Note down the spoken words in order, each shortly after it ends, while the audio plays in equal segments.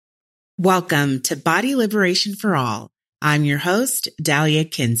Welcome to Body Liberation for All. I'm your host, Dahlia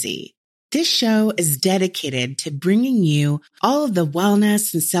Kinsey. This show is dedicated to bringing you all of the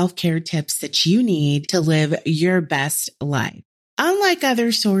wellness and self-care tips that you need to live your best life. Unlike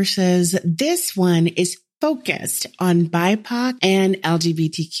other sources, this one is focused on BIPOC and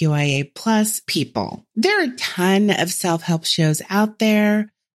LGBTQIA plus people. There are a ton of self-help shows out there,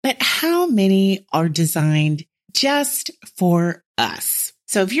 but how many are designed just for us?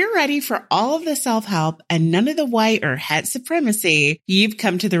 So if you're ready for all of the self-help and none of the white or het supremacy, you've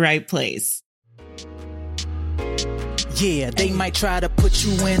come to the right place. Yeah, they might try to put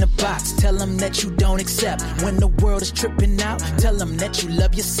you in a box. Tell them that you don't accept. When the world is tripping out, tell them that you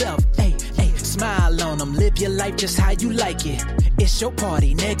love yourself. Hey, smile on them. Live your life just how you like it. It's your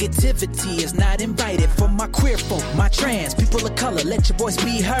party. Negativity is not invited. For my queer folk, my trans, people of color, let your voice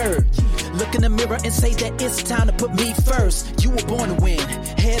be heard. Look in the mirror and say that it's time to put me first. You were born to win.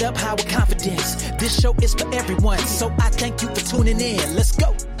 Head up high with confidence. This show is for everyone, so I thank you for tuning in. Let's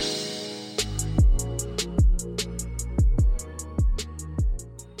go.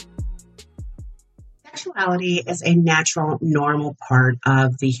 Sexuality is a natural, normal part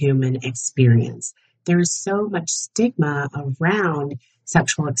of the human experience. There is so much stigma around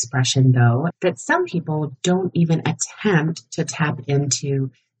sexual expression, though, that some people don't even attempt to tap into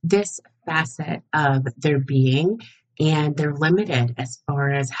this facet of their being, and they're limited as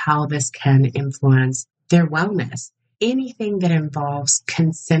far as how this can influence their wellness. Anything that involves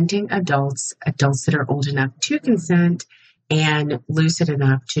consenting adults that are old enough to consent and lucid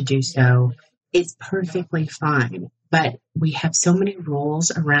enough to do so, is perfectly fine. But we have so many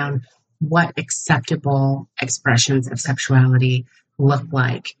rules around what acceptable expressions of sexuality look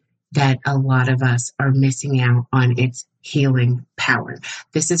like that a lot of us are missing out on its healing power.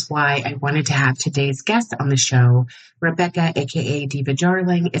 This is why I wanted to have today's guest on the show. Rebecca, aka Diva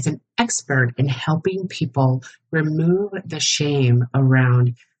Darling, is an expert in helping people remove the shame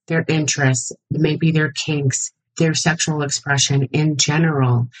around their interests, maybe their kinks, their sexual expression in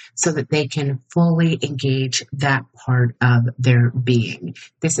general, so that they can fully engage that part of their being.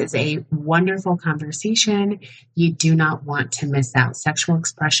 This is a wonderful conversation. You do not want to miss out. Sexual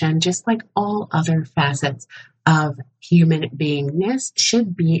expression, just like all other facets of human beingness,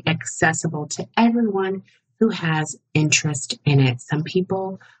 should be accessible to everyone who has interest in it. Some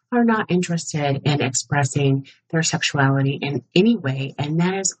people are not interested in expressing their sexuality in any way, and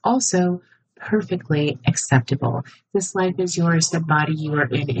that is also perfectly acceptable. This life is yours. The body you are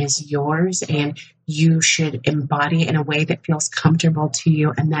in is yours, and you should embody in a way that feels comfortable to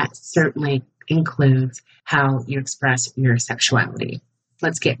you. And that certainly includes how you express your sexuality.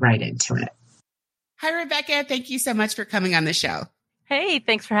 Let's get right into it. Hi, Rebecca. Thank you so much for coming on the show. Hey,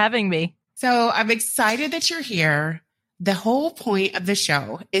 thanks for having me. So I'm excited that you're here. The whole point of the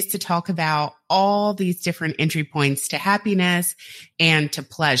show is to talk about all these different entry points to happiness and to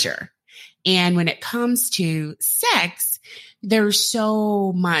pleasure. And when it comes to sex, there's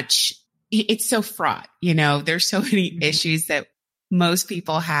so much, it's so fraught, there's so many issues that most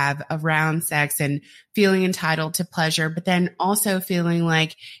people have around sex and feeling entitled to pleasure, but then also feeling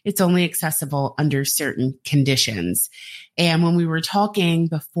like it's only accessible under certain conditions. And when we were talking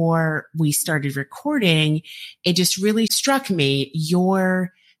before we started recording, it just really struck me,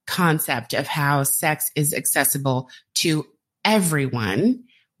 your concept of how sex is accessible to everyone,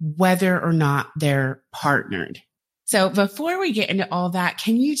 whether or not they're partnered. So before we get into all that,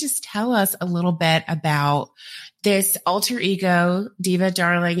 can you just tell us a little bit about this alter ego, Diva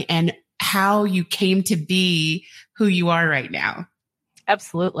Darling, and how you came to be who you are right now?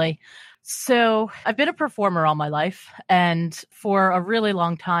 Absolutely. So I've been a performer all my life, and for a really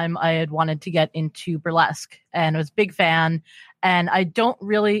long time, I had wanted to get into burlesque, and I was a big fan. And I don't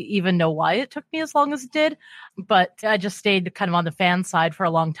really even know why it took me as long as it did, but I just stayed kind of on the fan side for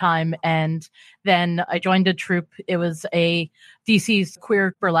a long time. And then I joined a troupe. It was a DC's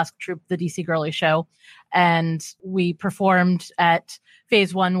queer burlesque troupe, the DC Girly Show. And we performed at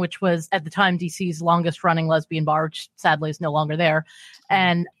Phase One, which was at the time DC's longest running lesbian bar, which sadly is no longer there.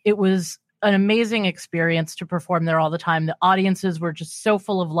 And it was an amazing experience to perform there all the time. The audiences were just so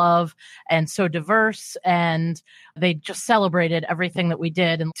full of love and so diverse, and they just celebrated everything that we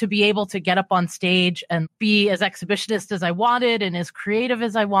did. And to be able to get up on stage and be as exhibitionist as I wanted and as creative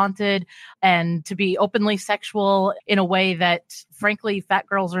as I wanted, and to be openly sexual in a way that, frankly, fat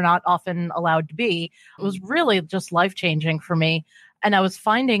girls are not often allowed to be, it was really just life-changing for me. And I was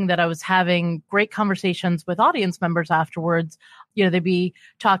finding that I was having great conversations with audience members afterwards. They'd be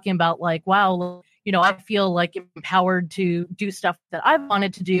talking about like, wow, I feel like empowered to do stuff that I've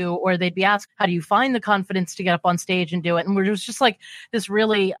wanted to do, or they'd be asked, how do you find the confidence to get up on stage and do it? And it was just like this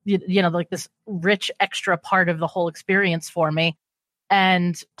really, like this rich extra part of the whole experience for me.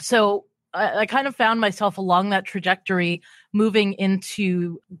 And so I kind of found myself along that trajectory, moving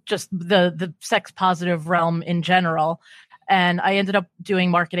into just the sex positive realm in general. And I ended up doing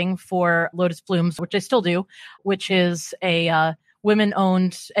marketing for Lotus Blooms, which I still do, which is a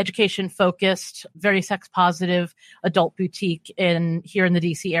women-owned, education-focused, very sex-positive adult boutique here in the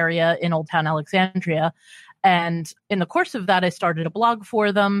DC area in Old Town Alexandria. And in the course of that, I started a blog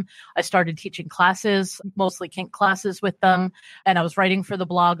for them. I started teaching classes, mostly kink classes with them. And I was writing for the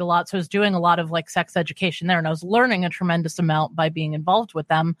blog a lot. So I was doing a lot of like sex education there. And I was learning a tremendous amount by being involved with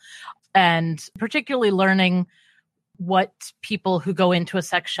them. And particularly learning what people who go into a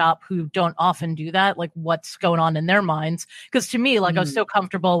sex shop who don't often do that, like what's going on in their minds. Because to me, like I was so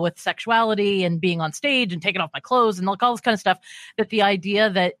comfortable with sexuality and being on stage and taking off my clothes and like all this kind of stuff, that the idea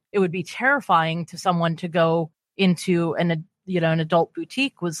that it would be terrifying to someone to go into an adult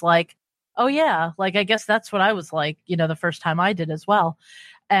boutique was like, oh yeah, like I guess that's what I was like, the first time I did as well.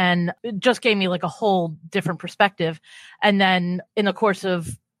 And it just gave me like a whole different perspective. And then in the course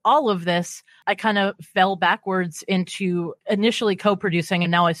of all of this, I kind of fell backwards into initially co-producing,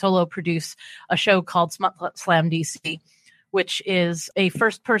 and now I solo produce a show called Smut Slam DC, which is a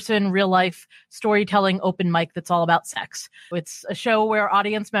first-person, real-life storytelling open mic that's all about sex. It's a show where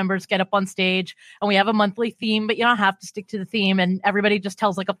audience members get up on stage, and we have a monthly theme, but you don't have to stick to the theme, and everybody just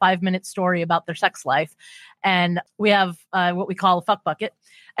tells like a 5-minute story about their sex life. And we have what we call a fuck bucket.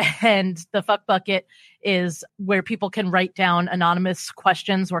 And the fuck bucket is where people can write down anonymous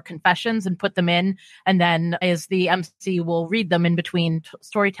questions or confessions and put them in. And then as the MC will read them in between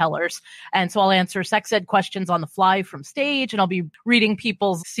storytellers. And so I'll answer sex ed questions on the fly from stage, and I'll be reading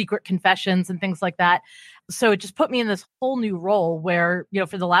people's secret confessions and things like that. So it just put me in this whole new role where,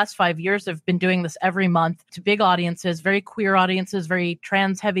 for the last 5 years, I've been doing this every month to big audiences, very queer audiences, very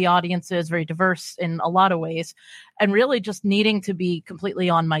trans heavy audiences, very diverse in a lot of ways, and really just needing to be completely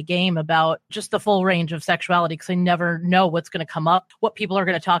on my game about just the full range of sexuality, because I never know what's going to come up, what people are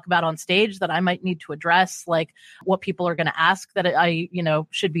going to talk about on stage that I might need to address, like what people are going to ask that I,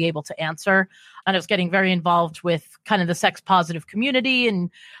 should be able to answer. And I was getting very involved with kind of the sex positive community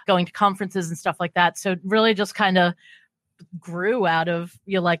and going to conferences and stuff like that. So it really just kind of grew out of,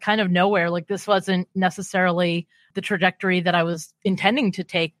 kind of nowhere. Like this wasn't necessarily the trajectory that I was intending to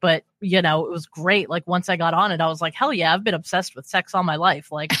take, but, it was great. Like once I got on it, I was like, hell yeah, I've been obsessed with sex all my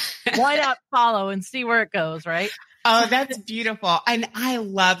life. Like, why not follow and see where it goes, right? Oh, that's beautiful. And I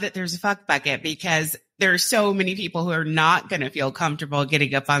love that there's a fuck bucket, because there are so many people who are not going to feel comfortable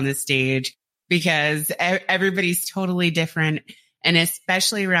getting up on the stage, because everybody's totally different. And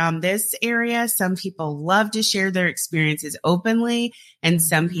especially around this area, some people love to share their experiences openly, and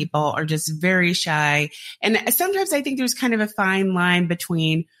some people are just very shy. And sometimes I think there's kind of a fine line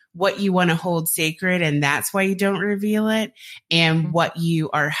between what you want to hold sacred, and that's why you don't reveal it, and what you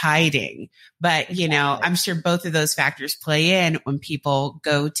are hiding. But, I'm sure both of those factors play in when people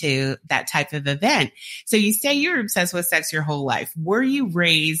go to that type of event. So you say you're obsessed with sex your whole life. Were you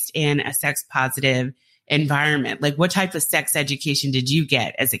raised in a sex positive environment? Like what type of sex education did you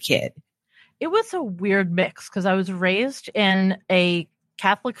get as a kid? It was a weird mix, because I was raised in a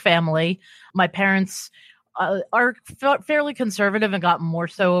Catholic family. My parents are fairly conservative and got more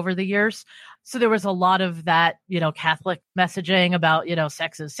so over the years. So there was a lot of that, Catholic messaging about,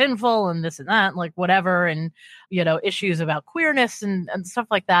 sex is sinful and this and that, and like whatever, and, issues about queerness and stuff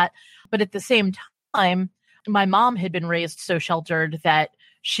like that. But at the same time, my mom had been raised so sheltered that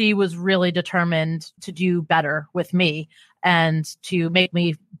she was really determined to do better with me and to make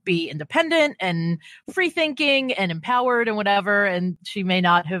me be independent and free thinking and empowered and whatever. And she may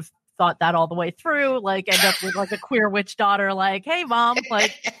not have thought that all the way through, like end up with like a queer witch daughter, like, hey mom,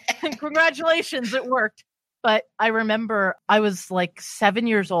 like congratulations, it worked. But I remember I was like 7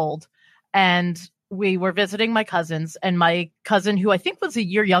 years old, and we were visiting my cousins, and my cousin, who I think was a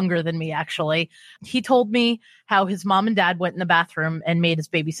year younger than me, actually, he told me how his mom and dad went in the bathroom and made his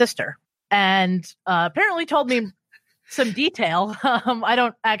baby sister, and apparently told me some detail.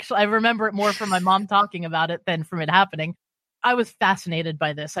 I remember it more from my mom talking about it than from it happening. I was fascinated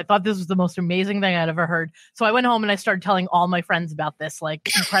by this. I thought this was the most amazing thing I'd ever heard. So I went home and I started telling all my friends about this, like,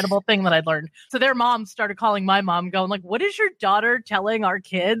 incredible thing that I'd learned. So their moms started calling my mom, going like, what is your daughter telling our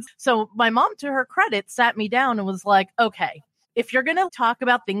kids? So my mom, to her credit, sat me down and was like, okay, if you're going to talk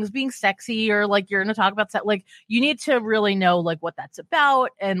about things being sexy, or like you're going to talk about sex, like you need to really know like what that's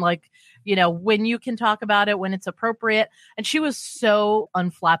about, and like when you can talk about it, when it's appropriate. And she was so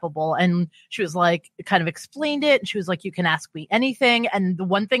unflappable. And she was like, kind of explained it. And she was like, you can ask me anything. And the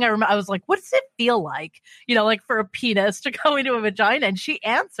one thing I remember, I was like, what does it feel like, like for a penis to go into a vagina? And she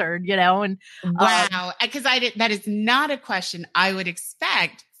answered, and wow. Because that is not a question I would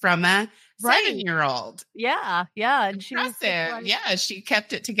expect from a 7-year-old. Yeah. Yeah. And she was impressive. Yeah. She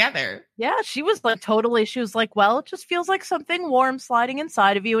kept it together. Yeah. She was like, she was like, well, it just feels like something warm sliding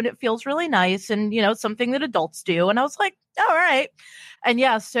inside of you. And it feels really nice. And, something that adults do. And I was like, all right. And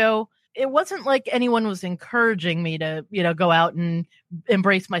yeah, so it wasn't like anyone was encouraging me to, go out and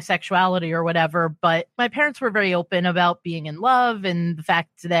embrace my sexuality or whatever. But my parents were very open about being in love and the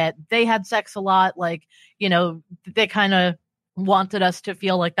fact that they had sex a lot. Like, they kind of wanted us to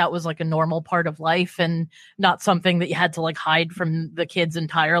feel like that was like a normal part of life and not something that you had to like hide from the kids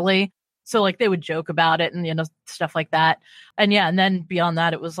entirely. So like they would joke about it and, stuff like that. And yeah, and then beyond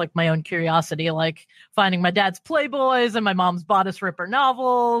that, it was like my own curiosity, like finding my dad's Playboys and my mom's Bodice Ripper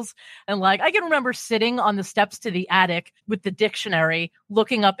novels. And like, I can remember sitting on the steps to the attic with the dictionary,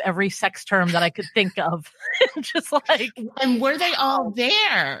 looking up every sex term that I could think of. Just like, and were they all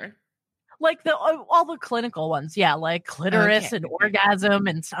there? Like all the clinical ones. Yeah. Like clitoris and orgasm.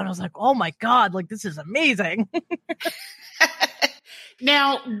 And so I was like, oh my God, like this is amazing.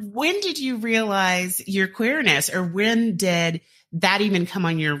 Now, when did you realize your queerness, or when did that even come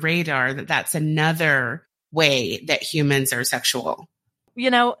on your radar that that's another way that humans are sexual?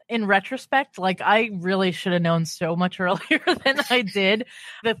 In retrospect, like I really should have known so much earlier than I did.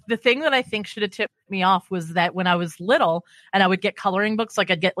 The thing that I think should have tipped me off was that when I was little and I would get coloring books,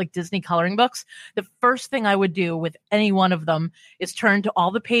 like I'd get like Disney coloring books, the first thing I would do with any one of them is turn to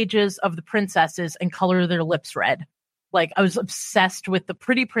all the pages of the princesses and color their lips red. Like I was obsessed with the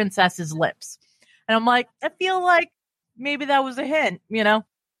pretty princess's lips. And I'm like, I feel like maybe that was a hint,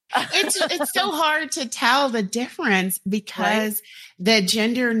 It's so hard to tell the difference because the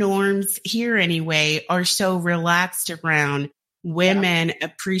gender norms here anyway are so relaxed around women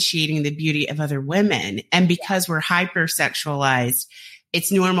appreciating the beauty of other women. And because we're hypersexualized,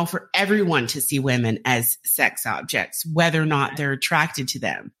 it's normal for everyone to see women as sex objects, whether or not they're attracted to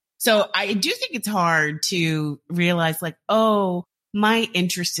them. So I do think it's hard to realize like, oh, my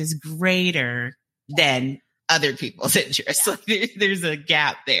interest is greater than other people's interests. Like there's a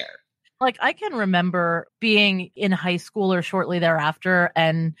gap there. Like I can remember being in high school or shortly thereafter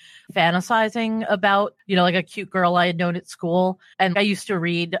and fantasizing about, like a cute girl I had known at school. And I used to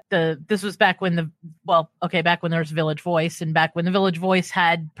read this was back when back when there was Village Voice and back when the Village Voice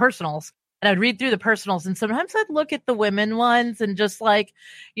had personals. And I'd read through the personals and sometimes I'd look at the women ones and just like,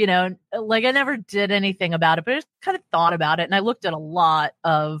 like I never did anything about it, but I just kind of thought about it. And I looked at a lot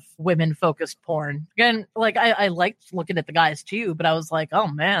of women focused porn. Again, like I liked looking at the guys too, but I was like, oh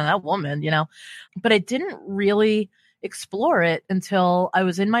man, that woman, but I didn't really explore it until I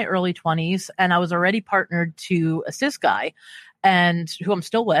was in my early 20s and I was already partnered to a cis guy and who I'm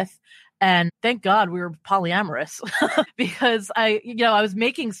still with. And thank God we were polyamorous because I was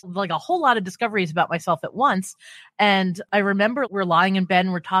making like a whole lot of discoveries about myself at once. And I remember we're lying in bed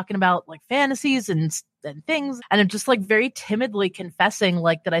and we're talking about like fantasies and things. And I'm just like very timidly confessing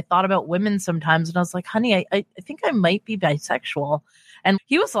like that I thought about women sometimes. And I was like, honey, I think I might be bisexual. And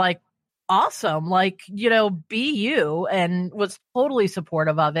he was like, awesome. Like, be you, and was totally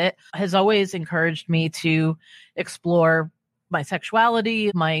supportive of it. Has always encouraged me to explore my sexuality,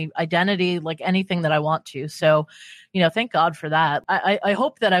 my identity, like anything that I want to. So, thank God for that. I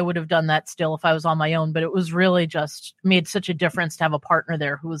hope that I would have done that still if I was on my own, but it was really just made such a difference to have a partner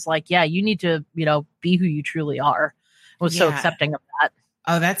there who was like, yeah, you need to, be who you truly are. I was so accepting of that.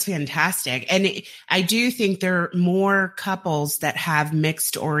 Oh, that's fantastic. And I do think there are more couples that have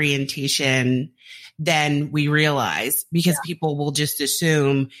mixed orientation than we realize because people will just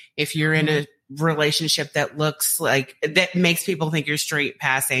assume if you're in a relationship that looks like that makes people think you're straight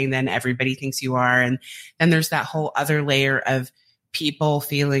passing, then everybody thinks you are. And then there's that whole other layer of people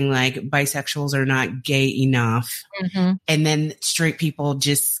feeling like bisexuals are not gay enough. Mm-hmm. And then straight people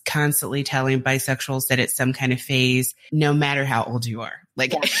just constantly telling bisexuals that it's some kind of phase, no matter how old you are.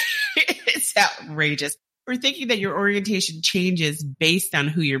 Like it's outrageous. Or thinking that your orientation changes based on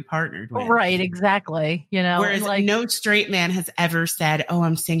who you're partnered with. Right, exactly. Whereas no straight man has ever said, oh,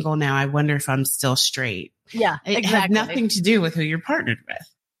 I'm single now. I wonder if I'm still straight. Yeah, it has nothing to do with who you're partnered with.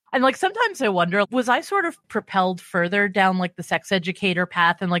 And like sometimes I wonder, was I sort of propelled further down like the sex educator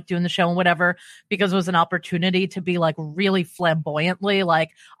path and like doing the show and whatever because it was an opportunity to be like really flamboyantly like,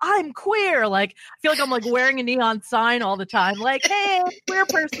 I'm queer. Like I feel like I'm like wearing a neon sign all the time. Like, hey, I'm a queer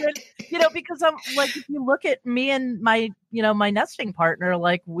person, because I'm like, if you look at me and my my nesting partner,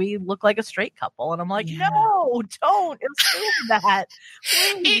 like we look like a straight couple. And I'm like, Yeah. no, don't assume that.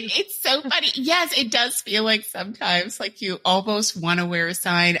 Please. It's so funny. Yes, it does feel like sometimes like you almost want to wear a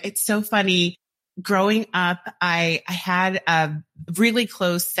sign. It's so funny. Growing up, I had a really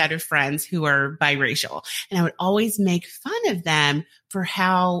close set of friends who are biracial, and I would always make fun of them for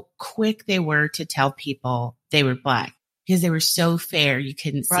how quick they were to tell people they were Black because they were so fair you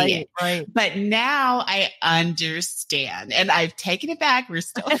couldn't see it. Right. But now I understand, and I've taken it back. We're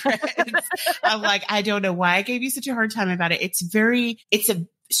still friends. I'm like, I don't know why I gave you such a hard time about it. It's a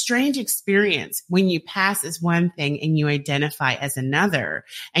strange experience when you pass as one thing and you identify as another,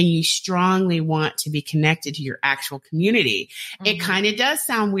 and you strongly want to be connected to your actual community. Mm-hmm. It kind of does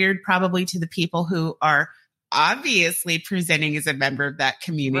sound weird probably to the people who are obviously presenting as a member of that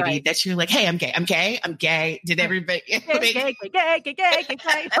community, right, that you're like, hey, I'm gay. Did everybody gay.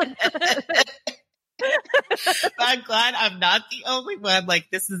 I'm glad I'm not the only one. Like,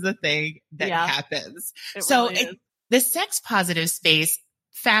 this is a thing that happens. So really the sex positive space,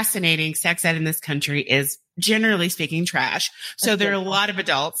 fascinating. Sex ed in this country is, generally speaking, trash. So there are a lot of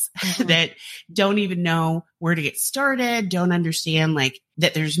adults that don't even know where to get started, don't understand like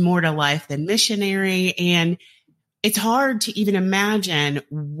that there's more to life than missionary. And it's hard to even imagine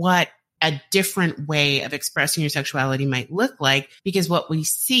what a different way of expressing your sexuality might look like, because what we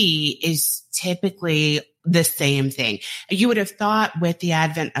see is typically the same thing. You would have thought with the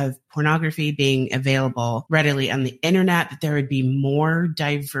advent of pornography being available readily on the internet that there would be more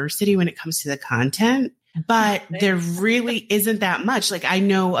diversity when it comes to the content, but there really isn't that much. Like, I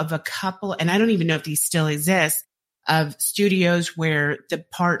know of a couple, and I don't even know if these still exist, of studios where the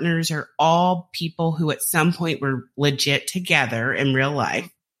partners are all people who at some point were legit together in real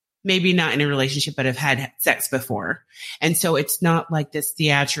life. Maybe not in a relationship, but have had sex before. And so it's not like this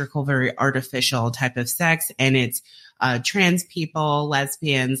theatrical, very artificial type of sex. And it's trans people,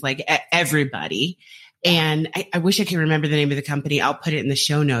 lesbians, like everybody. And I wish I could remember the name of the company. I'll put it in the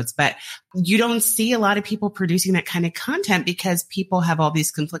show notes. But you don't see a lot of people producing that kind of content because people have all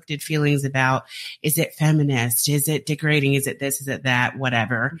these conflicted feelings about, is it feminist? Is it degrading? Is it this? Is it that?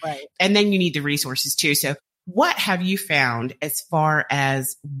 Whatever. Right. And then you need the resources too. So what have you found as far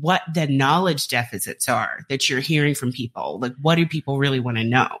as what the knowledge deficits are that you're hearing from people? Like, what do people really want to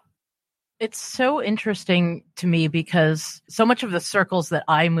know? It's so interesting to me because so much of the circles that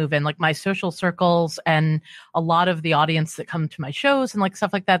I move in, like my social circles and a lot of the audience that come to my shows and like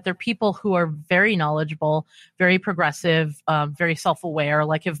stuff like that, they're people who are very knowledgeable, very progressive, very self-aware,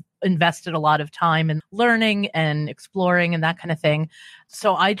 like have invested a lot of time in learning and exploring and that kind of thing.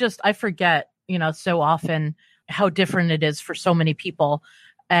 So I forget, so often how different it is for so many people.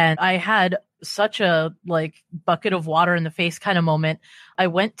 And I had such a like bucket of water in the face kind of moment. I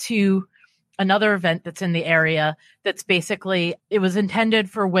went to another event that's in the area that's basically, it was intended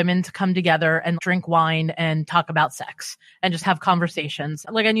for women to come together and drink wine and talk about sex and just have conversations.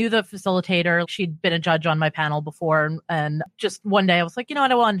 Like, I knew the facilitator, she'd been a judge on my panel before. And just one day I was like,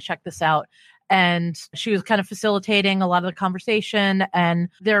 I want to check this out. And she was kind of facilitating a lot of the conversation. And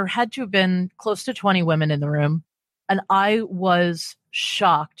there had to have been close to 20 women in the room. And I was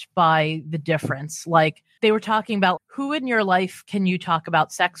shocked by the difference. Like, they were talking about who in your life can you talk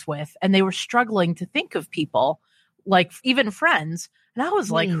about sex with? And they were struggling to think of people, like even friends. And I was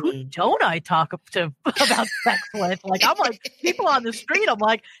like, who don't I talk to about sex with? Like, I'm like, people on the street, I'm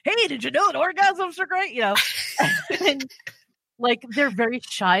like, hey, did you know that orgasms are great? And like, they're very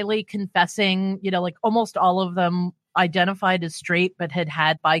shyly confessing, like almost all of them identified as straight, but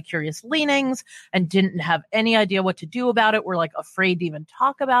had bi-curious leanings and didn't have any idea what to do about it. Were like afraid to even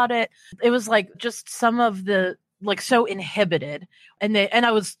talk about it. It was like just some of the like so inhibited. And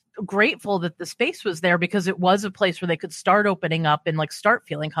I was grateful that the space was there because it was a place where they could start opening up and like start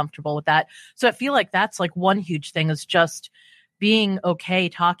feeling comfortable with that. So I feel like that's like one huge thing is just being okay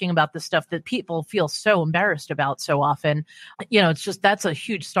talking about the stuff that people feel so embarrassed about so often. It's just, that's a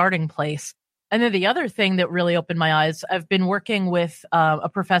huge starting place. And then the other thing that really opened my eyes, I've been working with a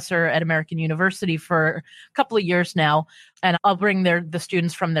professor at American University for a couple of years now, and I'll bring the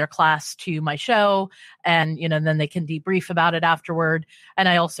students from their class to my show, and then they can debrief about it afterward. And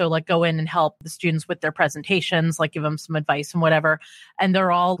I also like go in and help the students with their presentations, like give them some advice and whatever. And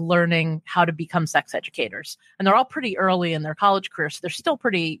they're all learning how to become sex educators, and they're all pretty early in their college career, so they're still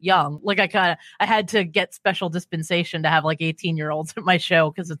pretty young. Like I had to get special dispensation to have like 18-year-olds at my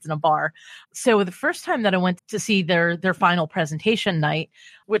show because it's in a bar. So the first time that I went to see their final presentation night,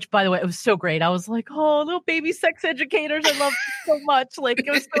 which by the way, it was so great. I was like, oh, little baby sex educators. I love them so much. Like,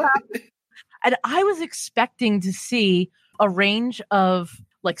 it was so happy. And I was expecting to see a range of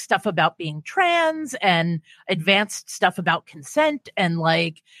like stuff about being trans and advanced stuff about consent and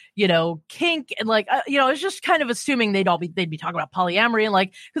like, you know, kink and like, you know, I was just kind of assuming they'd be talking about polyamory and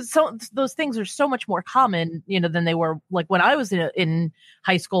like, because those things are so much more common, you know, than they were like when I was in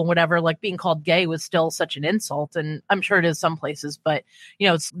high school and whatever. Like being called gay was still such an insult, and I'm sure it is some places, but you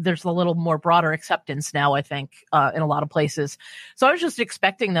know, there's a little more broader acceptance now, I think, in a lot of places. So I was just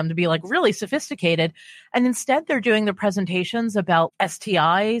expecting them to be like really sophisticated, and instead they're doing the presentations about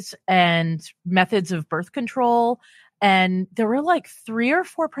STIs and methods of birth control. And there were like 3 or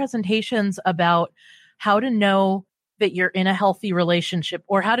 4 presentations about how to know that you're in a healthy relationship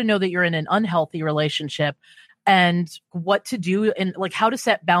or how to know that you're in an unhealthy relationship and what to do and like how to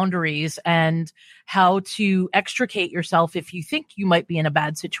set boundaries and how to extricate yourself if you think you might be in a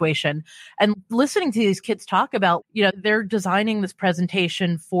bad situation. And listening to these kids talk about, you know, they're designing this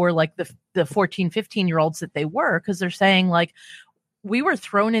presentation for like the 14, 15-year-olds that they were, because they're saying like, we were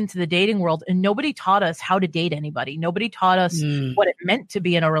thrown into the dating world and nobody taught us how to date anybody. Nobody taught us what it meant to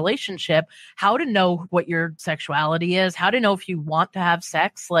be in a relationship, how to know what your sexuality is, how to know if you want to have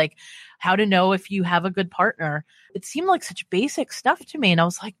sex, like how to know if you have a good partner. It seemed like such basic stuff to me. And I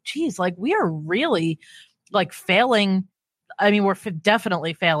was like, geez, like we are really like failing. I mean, we're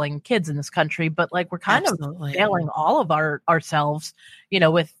definitely failing kids in this country, but like we're kind of failing all of ourselves, you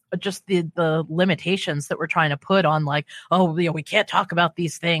know, with just the limitations that we're trying to put on like, oh, you know, we can't talk about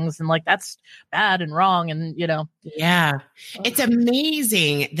these things and like that's bad and wrong. And, you know. Yeah, it's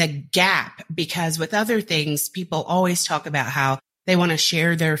amazing the gap, because with other things, people always talk about how they want to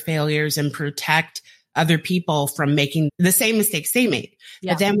share their failures and protect other people from making the same mistakes they made.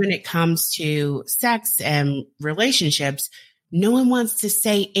 Yeah. But then when it comes to sex and relationships, no one wants to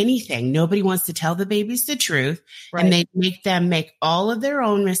say anything. Nobody wants to tell the babies the truth. Right. And they make them make all of their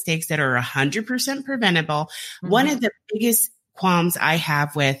own mistakes that are 100% preventable. Mm-hmm. One of the biggest qualms I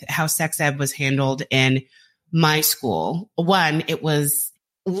have with how sex ed was handled in my school, one, it was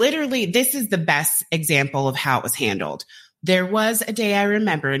literally, this is the best example of how it was handled. There was a day I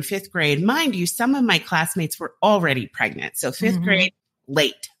remember in 5th grade, mind you, some of my classmates were already pregnant. So 5th grade,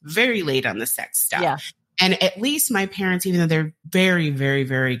 late, very late on the sex stuff. Yeah. And at least my parents, even though they're very, very,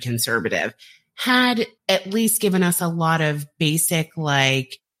 very conservative, had at least given us a lot of basic,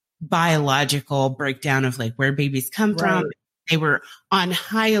 like biological breakdown of like where babies come from. They were on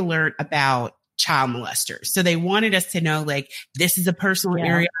high alert about child molesters. So they wanted us to know, like, this is a personal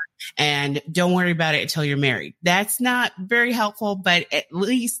area and don't worry about it until you're married. That's not very helpful, but at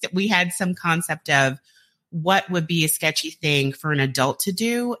least we had some concept of what would be a sketchy thing for an adult to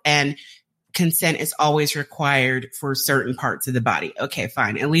do. And consent is always required for certain parts of the body. Okay,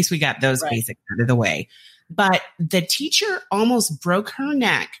 fine. At least we got those basics out of the way. But the teacher almost broke her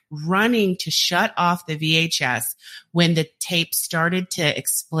neck running to shut off the VHS when the tape started to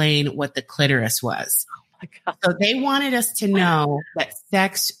explain what the clitoris was. So they wanted us to know that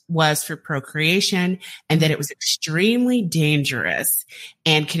sex was for procreation and that it was extremely dangerous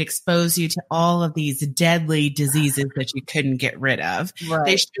and could expose you to all of these deadly diseases that you couldn't get rid of. Right.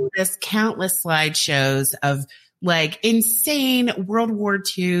 They showed us countless slideshows of like insane World War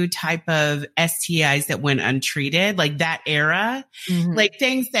II type of STIs that went untreated, like that era, like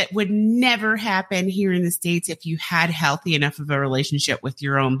things that would never happen here in the States if you had healthy enough of a relationship with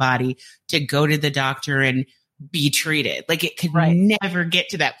your own body to go to the doctor and be treated. Like it could never get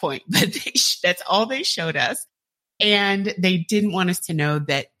to that point, but that's all they showed us. And they didn't want us to know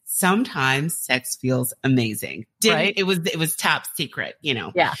that sometimes sex feels amazing. It was top secret, you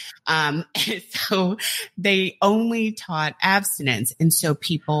know? Yeah. And so they only taught abstinence. And so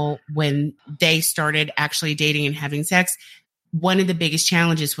people, when they started actually dating and having sex, one of the biggest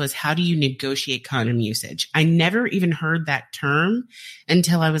challenges was, how do you negotiate condom usage? I never even heard that term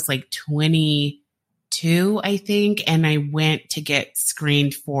until I was like 22, I think. And I went to get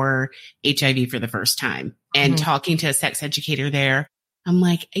screened for HIV for the first time and talking to a sex educator there. I'm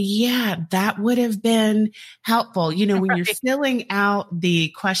like, yeah, that would have been helpful. You know, when you're filling out the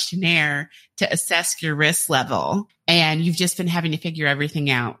questionnaire to assess your risk level and you've just been having to figure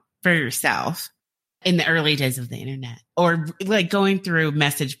everything out for yourself in the early days of the internet, or like going through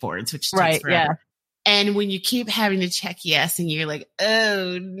message boards, which takes forever. Yeah. And when you keep having to check yes, and you're like,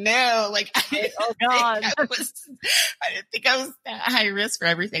 oh no, like, oh God, I didn't think I was that high risk for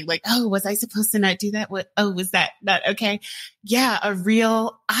everything. Like, oh, was I supposed to not do that? Was that not okay? Yeah. A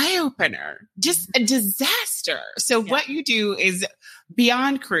real eye opener, just a disaster. So what you do is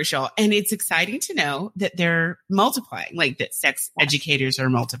beyond crucial. And it's exciting to know that they're multiplying, like that sex educators are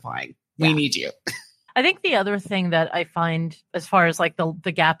multiplying. We need you. I think the other thing that I find as far as like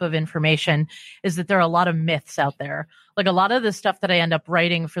the gap of information is that there are a lot of myths out there. Like a lot of the stuff that I end up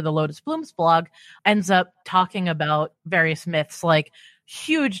writing for the Lotus Blooms blog ends up talking about various myths, like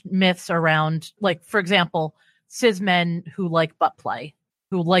huge myths around, like, for example, cis men who like butt play,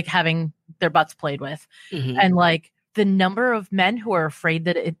 who like having their butts played with. Mhm. And like the number of men who are afraid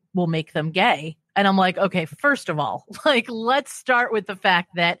that it will make them gay. And I'm like, okay, first of all, like, let's start with the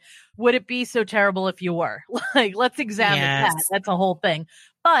fact that would it be so terrible if you were? Like, let's examine Yes. that. That's a whole thing.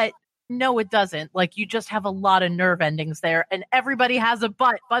 But no, it doesn't. Like, you just have a lot of nerve endings there, and everybody has a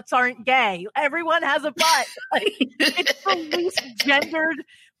butt. Butts aren't gay. Everyone has a butt. Like, it's the least gendered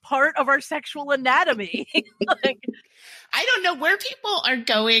part of our sexual anatomy. Like, I don't know where people are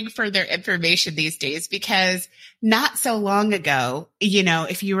going for their information these days, because not so long ago, you know,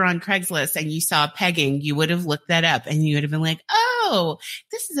 if you were on Craigslist and you saw pegging, you would have looked that up and you would have been like, oh,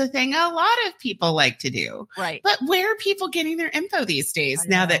 this is a thing a lot of people like to do. right. But where are people getting their info these days I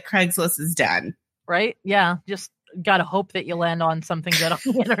now know. that Craigslist is done? Right? Yeah. Just got to hope that you land on something good on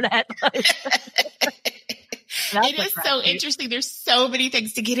the internet. That's It a is crap so shoot. interesting. There's so many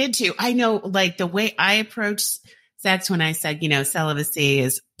things to get into. I know, like, the way I approach sex when I said, you know, celibacy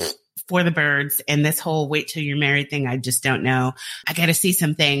is for the birds, and this whole wait till you're married thing, I just don't know. I got to see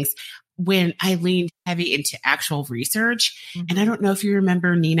some things. When I leaned heavy into actual research, and I don't know if you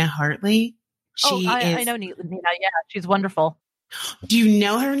remember Nina Hartley. I know Nina. Yeah, she's wonderful. Do you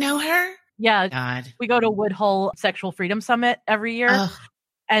know her? Yeah, God. we go to Woodhull Sexual Freedom Summit every year. Ugh.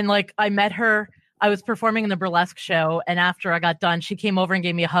 And like, I met her. I was performing in the burlesque show, and after I got done, she came over and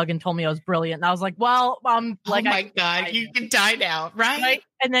gave me a hug and told me I was brilliant. And I was like, well, like, oh my God, you can die now, right? Right?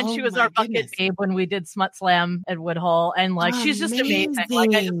 And then Oh she was my our bucket goodness. babe when we did Smut Slam at Woodhull, and like, she's just amazing.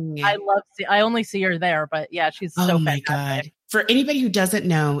 Like, I only see her there, but yeah, she's so oh my fantastic. God. For anybody who doesn't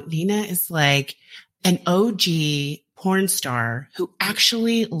know, Nina is like an OG porn star who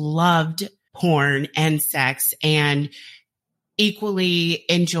actually loved porn and sex and equally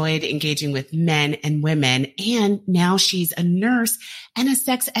enjoyed engaging with men and women. And now she's a nurse and a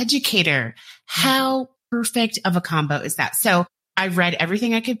sex educator. How perfect of a combo is that? So I read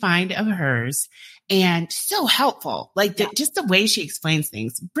everything I could find of hers, and so helpful. Like just the way she explains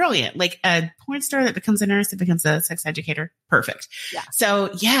things. Brilliant. Like a porn star that becomes a nurse, that becomes a sex educator. Perfect. Yeah. So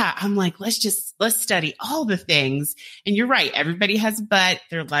yeah, I'm like, let's study all the things. And you're right. Everybody has a butt.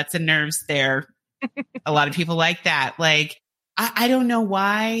 There are lots of nerves there. A lot of people like that. Like, I don't know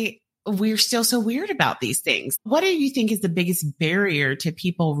why we're still so weird about these things. What do you think is the biggest barrier to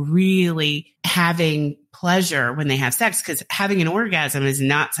people really having pleasure when they have sex? Because having an orgasm is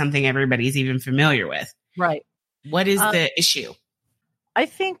not something everybody's even familiar with. Right. What is the issue? I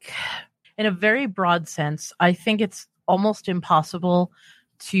think in a very broad sense, I think it's almost impossible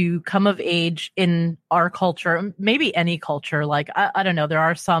to come of age in our culture, maybe any culture. Like, I don't know, there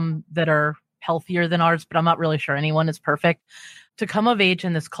are some that are healthier than ours, but I'm not really sure anyone is perfect, to come of age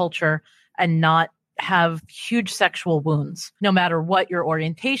in this culture and not have huge sexual wounds, no matter what your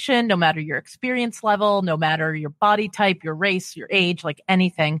orientation, no matter your experience level, no matter your body type, your race, your age, like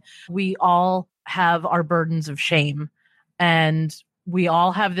anything. We all have our burdens of shame, and we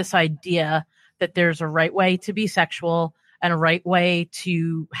all have this idea that there's a right way to be sexual and a right way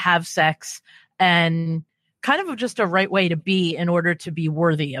to have sex, and kind of just a right way to be in order to be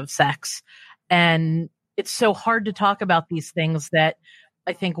worthy of sex. And it's so hard to talk about these things that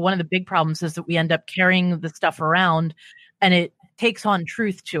I think one of the big problems is that we end up carrying the stuff around, and it takes on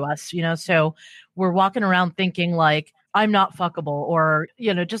truth to us, you know? So we're walking around thinking like, I'm not fuckable, or,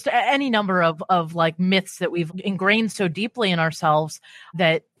 you know, just any number of like myths that we've ingrained so deeply in ourselves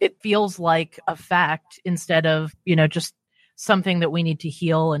that it feels like a fact instead of, you know, just something that we need to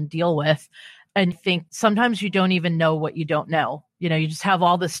heal and deal with. And think sometimes you don't even know what you don't know. You know, you just have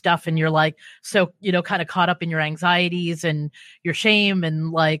all this stuff and you're like, so, you know, kind of caught up in your anxieties and your shame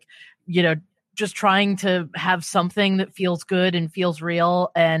and like, you know, just trying to have something that feels good and feels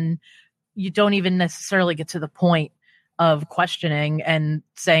real. And you don't even necessarily get to the point of questioning and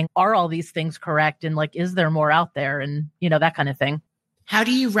saying, are all these things correct? And like, is there more out there? And, you know, that kind of thing. How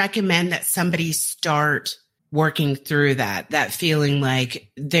do you recommend that somebody start working through that feeling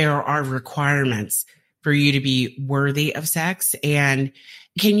like there are requirements for you to be worthy of sex? And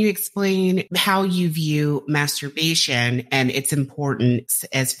can you explain how you view masturbation and its importance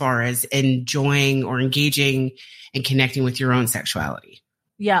as far as enjoying or engaging and connecting with your own sexuality?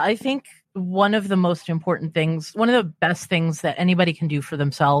 Yeah, I think one of the most important things, one of the best things that anybody can do for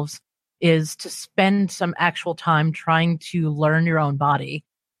themselves is to spend some actual time trying to learn your own body.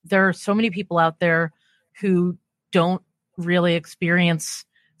 There are so many people out there who don't really experience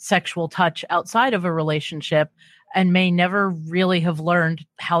sexual touch outside of a relationship and may never really have learned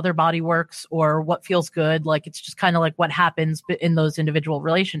how their body works or what feels good. Like, it's just kind of like what happens in those individual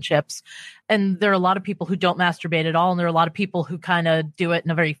relationships. And there are a lot of people who don't masturbate at all. And there are a lot of people who kind of do it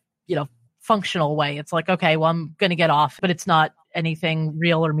in a very, functional way. It's like, okay, well, I'm going to get off, but it's not anything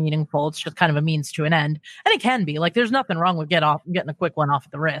real or meaningful. It's just kind of a means to an end. And it can be like, there's nothing wrong with getting a quick one off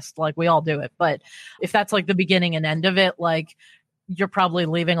at the wrist. Like, we all do it. But if that's like the beginning and end of it, like, you're probably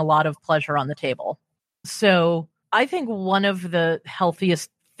leaving a lot of pleasure on the table. So I think one of the healthiest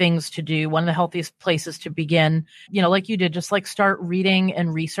things to do, one of the healthiest places to begin, like you did, just like start reading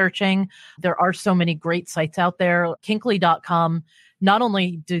and researching. There are so many great sites out there. Kinkly.com. Not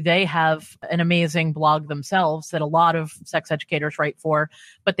only do they have an amazing blog themselves that a lot of sex educators write for,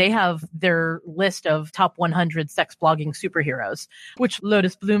 but they have their list of top 100 sex blogging superheroes, which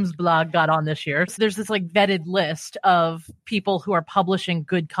Lotus Bloom's blog got on this year. So there's this like vetted list of people who are publishing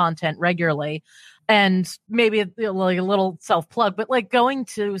good content regularly. And maybe like a little self-plug, but like going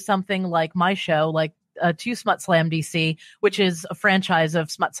to something like my show, like to Smut Slam DC, which is a franchise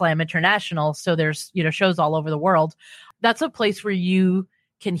of Smut Slam International. So there's, shows all over the world. That's a place where you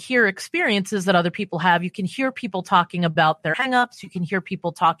can hear experiences that other people have. You can hear people talking about their hangups. You can hear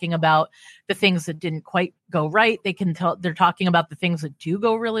people talking about the things that didn't quite go right. They're talking about the things that do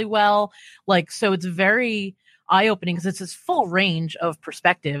go really well. Like, so it's very eye-opening because it's this full range of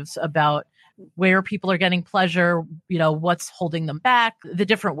perspectives about where people are getting pleasure, what's holding them back, the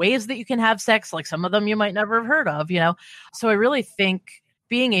different ways that you can have sex, like some of them you might never have heard of, So I really think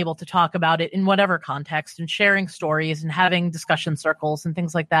being able to talk about it in whatever context and sharing stories and having discussion circles and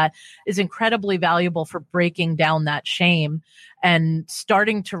things like that is incredibly valuable for breaking down that shame and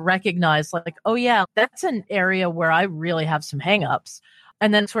starting to recognize like, oh yeah, that's an area where I really have some hangups.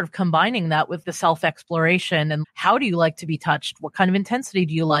 And then sort of combining that with the self-exploration and how do you like to be touched? What kind of intensity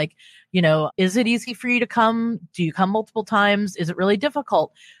do you like? Is it easy for you to come? Do you come multiple times? Is it really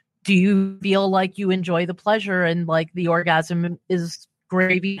difficult? Do you feel like you enjoy the pleasure and like the orgasm is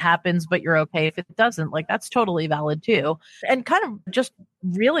gravy happens, but you're okay if it doesn't? Like, that's totally valid too. And kind of just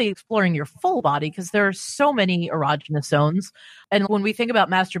really exploring your full body because there are so many erogenous zones. And when we think about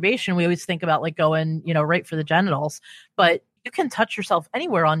masturbation, we always think about like going, right for the genitals, but you can touch yourself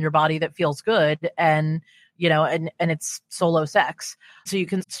anywhere on your body that feels good and it's solo sex. So you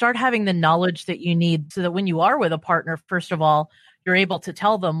can start having the knowledge that you need so that when you are with a partner, first of all, you're able to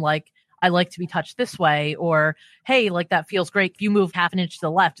tell them like, I like to be touched this way, or, hey, like that feels great. If you move half an inch to the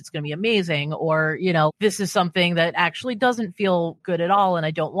left, it's going to be amazing. Or, this is something that actually doesn't feel good at all and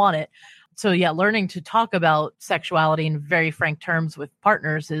I don't want it. So yeah, learning to talk about sexuality in very frank terms with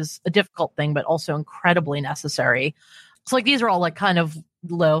partners is a difficult thing, but also incredibly necessary. So like these are all like kind of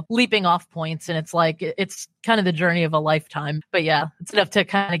low leaping off points, and it's like it's kind of the journey of a lifetime. But yeah, it's enough to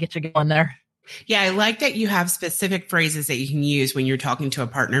kind of get you going there. Yeah, I like that you have specific phrases that you can use when you're talking to a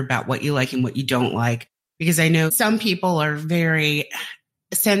partner about what you like and what you don't like, because I know some people are very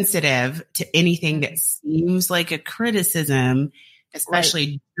sensitive to anything that seems like a criticism,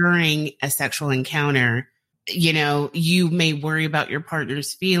 especially during a sexual encounter. You may worry about your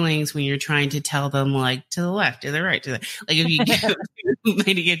partner's feelings when you're trying to tell them like to the left, to the right, to the, like if you give too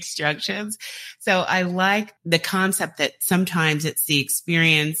many instructions. So I like the concept that sometimes it's the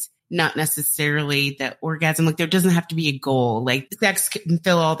experience, not necessarily the orgasm. Like there doesn't have to be a goal. Like sex can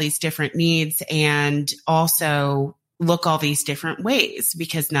fill all these different needs and also look all these different ways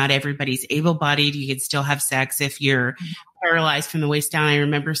because not everybody's able-bodied. You can still have sex if you're paralyzed from the waist down. I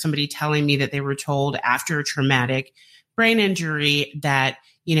remember somebody telling me that they were told after a traumatic brain injury that,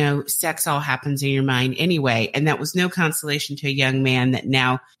 sex all happens in your mind anyway. And that was no consolation to a young man that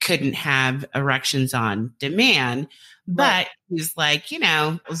now couldn't have erections on demand. But he's like,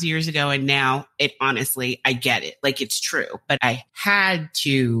 it was years ago and now I get it. Like it's true. But I had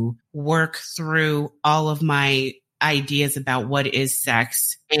to work through all of my ideas about what is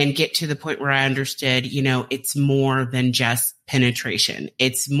sex and get to the point where I understood, it's more than just penetration.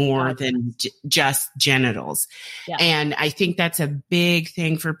 It's more than just genitals. Yeah. And I think that's a big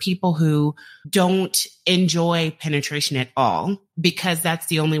thing for people who don't enjoy penetration at all, because that's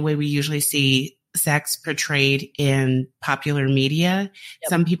the only way we usually see sex portrayed in popular media. Yep.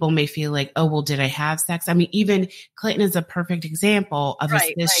 Some people may feel like, oh, well, did I have sex? I mean, even Clinton is a perfect example of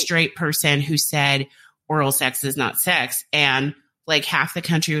a straight person who said oral sex is not sex. And like half the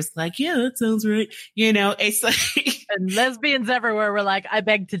country was like, yeah, that sounds right. You know, it's like, and lesbians everywhere were like, I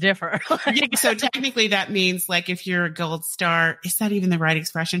beg to differ. so technically that means like, if you're a gold star, is that even the right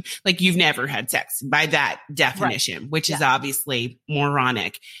expression? Like you've never had sex by that definition, which is obviously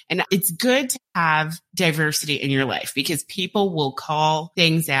moronic. And it's good to have diversity in your life because people will call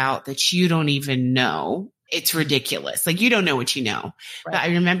things out that you don't even know. It's ridiculous. Like you don't know what you know. Right. But I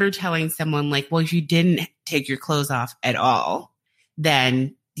remember telling someone like, well, if you didn't take your clothes off at all,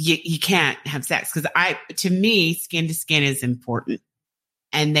 then you can't have sex. Cause to me, skin to skin is important.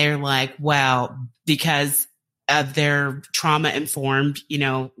 And they're like, well, because of their trauma informed,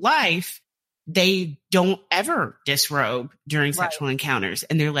 life, they don't ever disrobe during sexual encounters.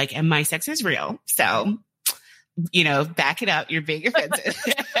 And they're like, and my sex is real. So, back it up. You're being offensive.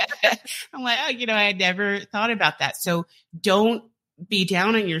 I'm like, I had never thought about that. So don't be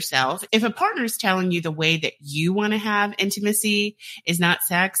down on yourself. If a partner is telling you the way that you want to have intimacy is not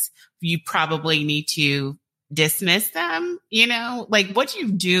sex, you probably need to dismiss them. Like what do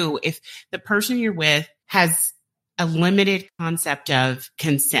you do if the person you're with has a limited concept of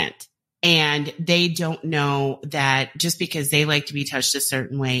consent and they don't know that just because they like to be touched a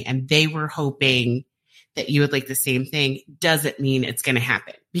certain way and they were hoping that you would like the same thing doesn't mean it's going to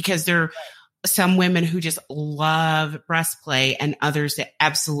happen, because there are some women who just love breast play and others that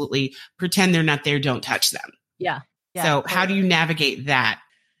absolutely pretend they're not there, don't touch them. Yeah. So how do you navigate that?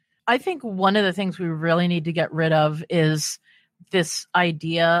 I think one of the things we really need to get rid of is this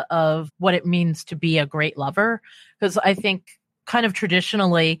idea of what it means to be a great lover. Because I think kind of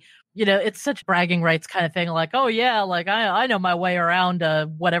traditionally, it's such bragging rights kind of thing. Like, oh yeah, like I know my way around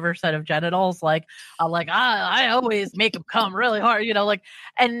whatever set of genitals. Like, I always make them come really hard,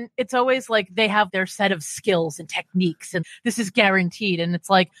 and it's always like they have their set of skills and techniques and this is guaranteed. And it's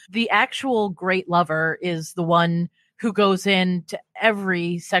like the actual great lover is the one who goes into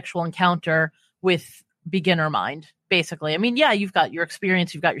every sexual encounter with beginner mind, basically. I mean, yeah, you've got your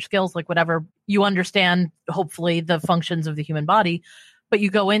experience, you've got your skills, like whatever, you understand, hopefully, the functions of the human body. But you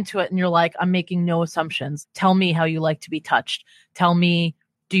go into it and you're like, I'm making no assumptions. Tell me how you like to be touched. Tell me,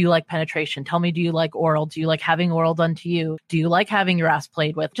 do you like penetration? Tell me, do you like oral? Do you like having oral done to you? Do you like having your ass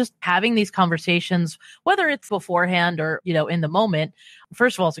played with? Just having these conversations, whether it's beforehand or, in the moment.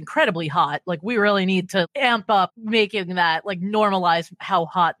 First of all, it's incredibly hot. Like we really need to amp up making that, like normalize how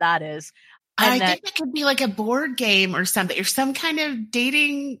hot that is. And I think it could be like a board game or something, or some kind of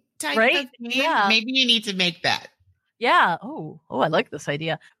dating type of game. Yeah. Maybe you need to make that. Yeah. Oh, I like this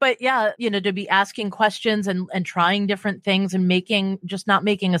idea. But yeah, to be asking questions and trying different things and not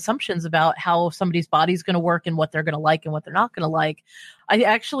making assumptions about how somebody's body's going to work and what they're going to like and what they're not going to like. I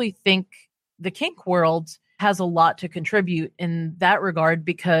actually think the kink world has a lot to contribute in that regard,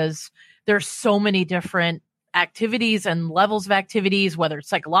 because there's so many different activities and levels of activities, whether it's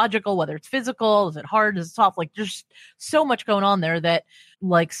psychological, whether it's physical, is it hard, is it soft? Like there's so much going on there that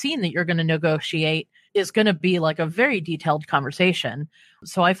like scene that you're going to negotiate is going to be like a very detailed conversation.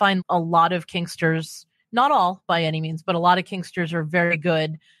 So I find a lot of kinksters, not all by any means, but a lot of kinksters are very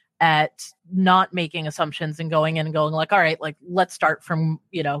good at not making assumptions and going in and going like, all right, like let's start from,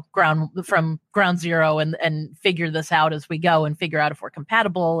 ground zero and figure this out as we go and figure out if we're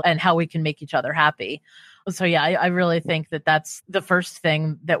compatible and how we can make each other happy. So yeah, I really think that that's the first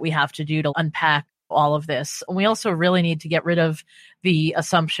thing that we have to do to unpack all of this. And we also really need to get rid of the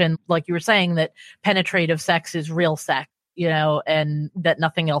assumption, like you were saying, that penetrative sex is real sex, and that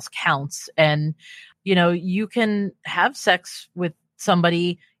nothing else counts. And, you can have sex with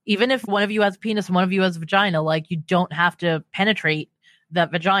somebody, even if one of you has a penis and one of you has a vagina, like you don't have to penetrate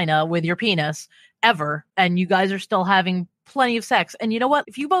that vagina with your penis ever. And you guys are still having plenty of sex. And you know what?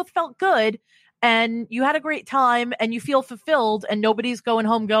 If you both felt good and you had a great time and you feel fulfilled and nobody's going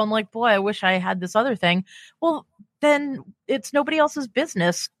home going like, boy, I wish I had this other thing. Well, then it's nobody else's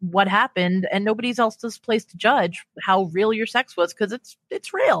business what happened and nobody else's place to judge how real your sex was, because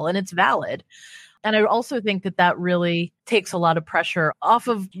it's real and it's valid. And I also think that really takes a lot of pressure off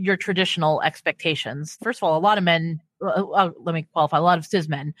of your traditional expectations. First of all, a lot of men, let me qualify, a lot of cis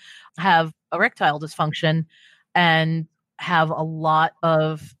men have erectile dysfunction and have a lot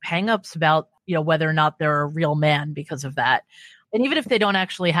of hangups about, whether or not they're a real man because of that. And even if they don't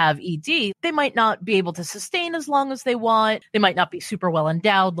actually have ED, they might not be able to sustain as long as they want. They might not be super well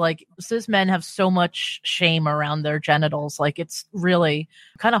endowed. Like cis men have so much shame around their genitals. Like it's really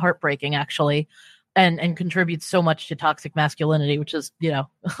kind of heartbreaking, actually, and contributes so much to toxic masculinity, which is,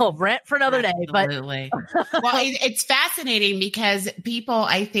 I'll rant for another day. Absolutely. But well, it's fascinating because people,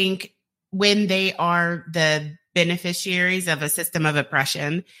 I think, when they are the beneficiaries of a system of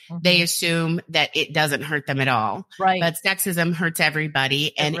oppression. They assume that it doesn't hurt them at all. Right. But sexism hurts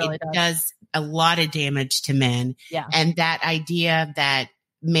everybody, and really it does a lot of damage to men. Yeah. And that idea that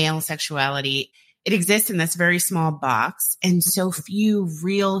male sexuality, it exists in this very small box, and so few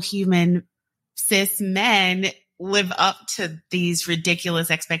real human cis men live up to these ridiculous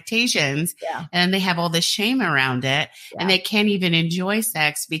expectations. Yeah. And they have all this shame around it, and they can't even enjoy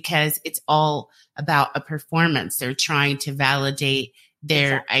sex because it's all about a performance. They're trying to validate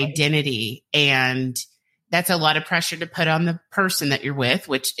their identity, and that's a lot of pressure to put on the person that you're with,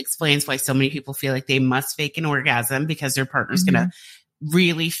 which explains why so many people feel like they must fake an orgasm because their partner's going to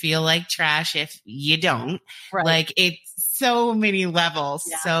really feel like trash if you don't. Right. Like, it's so many levels.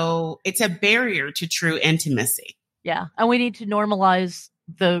 Yeah. So it's a barrier to true intimacy. Yeah. And we need to normalize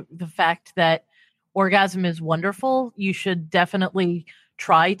the fact that orgasm is wonderful. You should definitely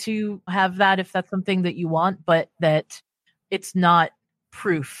try to have that if that's something that you want, but that it's not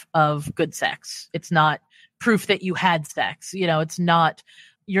proof of good sex. It's not proof that you had sex. You know, it's not,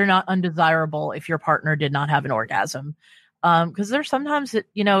 you're not undesirable if your partner did not have an orgasm. Because there's sometimes that,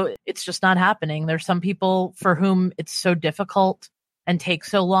 you know, it's just not happening. There's some people for whom it's so difficult and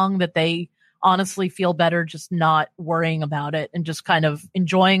takes so long that they honestly feel better just not worrying about it and just kind of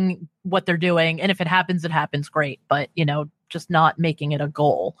enjoying what they're doing. And if it happens, great. But, you know, just not making it a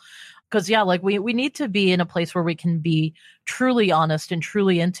goal. Because, yeah, like we need to be in a place where we can be truly honest and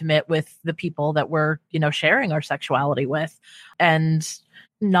truly intimate with the people that we're, you know, sharing our sexuality with, and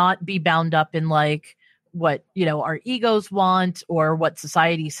not be bound up in like what, you know, our egos want, or what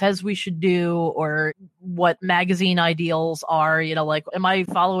society says we should do, or what magazine ideals are. You know, like, am I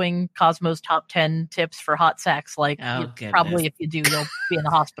following Cosmo's top 10 tips for hot sex? Like, probably if you do, you'll be in the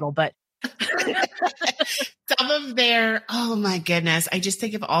hospital. But some of their, oh my goodness, I just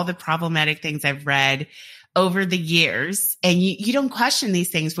think of all the problematic things I've read over the years, and you don't question these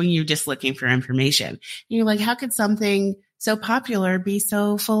things when you're just looking for information. You're like, how could something so popular be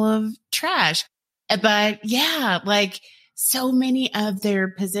so full of trash? But yeah, like, so many of their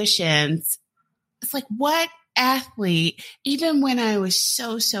positions, it's like, what athlete, even when I was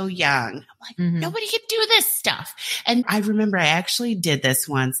so young, I'm like, nobody could do this stuff. And I remember I actually did this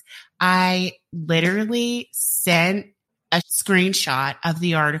once. I literally sent a screenshot of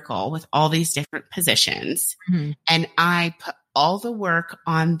the article with all these different positions, and I put all the work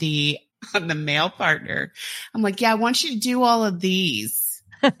on the male partner. I'm like, yeah, I want you to do all of these.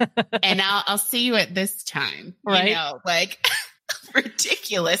 And I'll see you at this time, right? You know, like,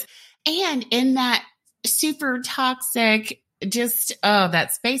 ridiculous. And in that super toxic, just,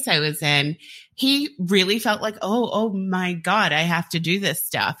 that space I was in, he really felt like, oh my God, I have to do this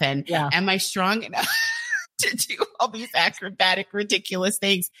stuff. And am I strong enough to do all these acrobatic, ridiculous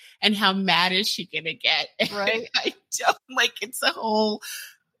things? And how mad is she going to get? Right. I don't, like, it's a whole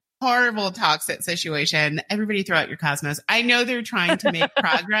horrible toxic situation. Everybody throw out your Cosmos. I know they're trying to make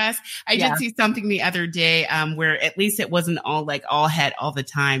progress. I did see something the other day where at least it wasn't all head all the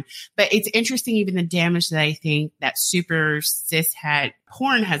time. But it's interesting, even the damage that I think that super cishet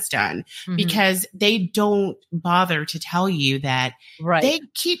porn has done, because they don't bother to tell you that they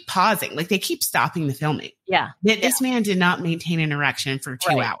keep pausing, like they keep stopping the filming. Yeah. This man did not maintain an erection for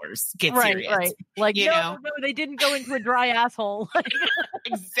 2 hours. Get serious. Right. Like, you know? No, they didn't go into a dry asshole.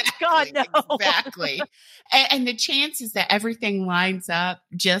 Exactly. God, no. Exactly. And the chances that everything lines up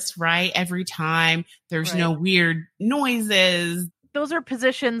just right every time, there's no weird noises. Those are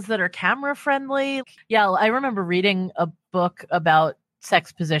positions that are camera friendly. Yeah. I remember reading a book about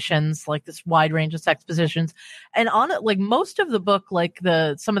sex positions, like this wide range of sex positions. And on it, like most of the book, like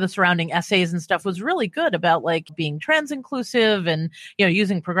some of the surrounding essays and stuff was really good about like being trans inclusive and, you know,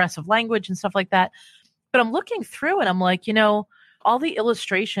 using progressive language and stuff like that. But I'm looking through and I'm like, you know, all the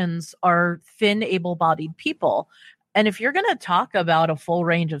illustrations are thin, able-bodied people. And if you're going to talk about a full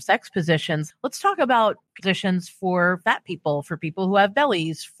range of sex positions, let's talk about positions for fat people, for people who have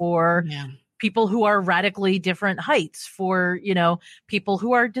bellies, for people who are radically different heights, for, you know, people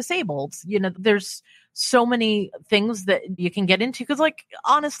who are disabled. You know, there's so many things that you can get into. Because, like,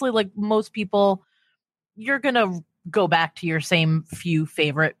 honestly, like most people, you're going to go back to your same few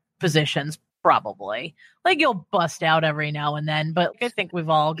favorite positions, probably. Like, you'll bust out every now and then, but I think we've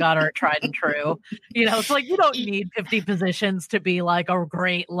all got our tried and true. You know, it's like you don't need 50 positions to be like a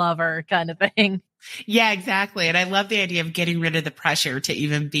great lover kind of thing. Yeah, exactly. And I love the idea of getting rid of the pressure to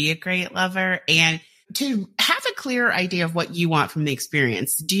even be a great lover and to have a clear idea of what you want from the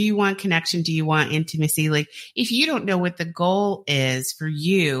experience. Do you want connection? Do you want intimacy? Like, if you don't know what the goal is for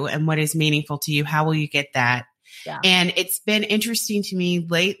you and what is meaningful to you, how will you get that? Yeah. And it's been interesting to me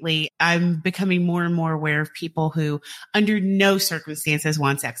lately. I'm becoming more and more aware of people who under no circumstances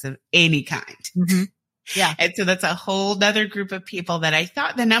want sex of any kind. Mm-hmm. Yeah. And so that's a whole nother group of people that I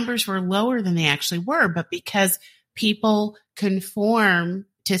thought the numbers were lower than they actually were. But because people conform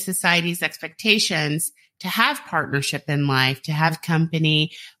to society's expectations to have partnership in life, to have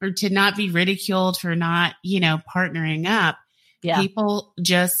company, or to not be ridiculed for not, partnering up, people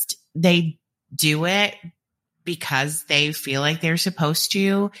just, they do it because they feel like they're supposed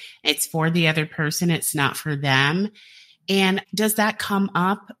to. It's for the other person. It's not for them. And does that come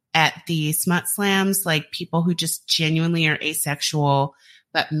up at the smut slams? Like people who just genuinely are asexual,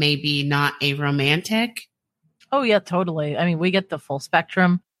 but maybe not aromantic? Oh yeah, totally. I mean, we get the full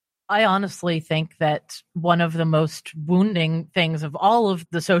spectrum. I honestly think that one of the most wounding things of all of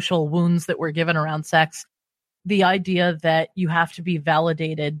the social wounds that we're given around sex, the idea that you have to be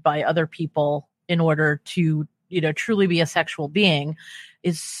validated by other people in order to, truly be a sexual being,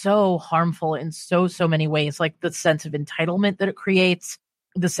 is so harmful in so many ways. Like the sense of entitlement that it creates,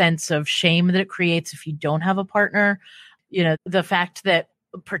 the sense of shame that it creates if you don't have a partner, the fact that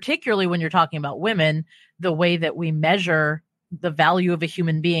particularly when you're talking about women, the way that we measure the value of a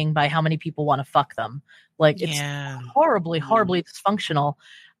human being by how many people want to fuck them. Like it's horribly dysfunctional.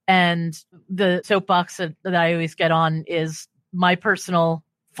 And the soapbox that I always get on is my personal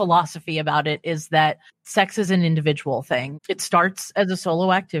philosophy about it is that sex is an individual thing. It starts as a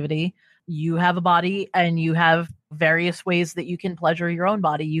solo activity. You have a body and you have various ways that you can pleasure your own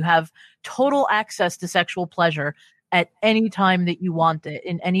body. You have total access to sexual pleasure at any time that you want it,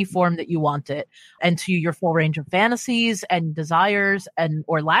 in any form that you want it, and to your full range of fantasies and desires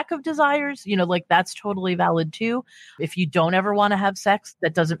or lack of desires, that's totally valid too. If you don't ever want to have sex,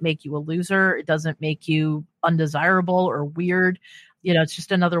 that doesn't make you a loser. It doesn't make you undesirable or weird. It's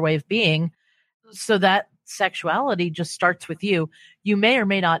just another way of being. So that sexuality just starts with you. You may or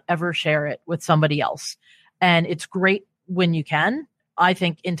may not ever share it with somebody else. And it's great when you can. I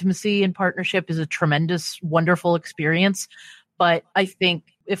think intimacy and partnership is a tremendous, wonderful experience. But I think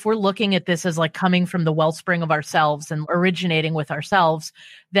if we're looking at this as like coming from the wellspring of ourselves and originating with ourselves,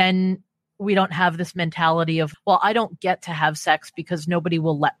 then we don't have this mentality of, well, I don't get to have sex because nobody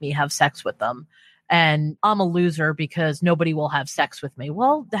will let me have sex with them. And I'm a loser because nobody will have sex with me.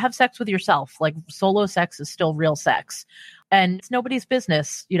 Well, have sex with yourself. Like solo sex is still real sex. And it's nobody's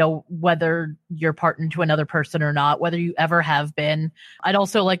business, whether you're partnered to another person or not, whether you ever have been. I'd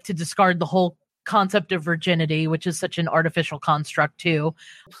also like to discard the whole concept of virginity, which is such an artificial construct too.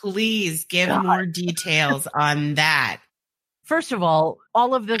 Please give more details on that. First of all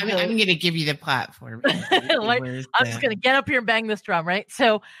of the... I'm going to give you the platform. I'm just going to get up here and bang this drum, right?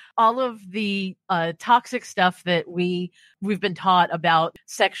 So all of the toxic stuff that we've been taught about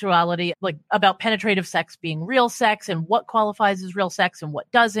sexuality, like about penetrative sex being real sex and what qualifies as real sex and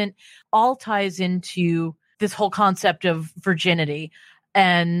what doesn't, all ties into this whole concept of virginity.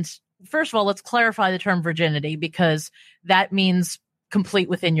 And first of all, let's clarify the term virginity because that means complete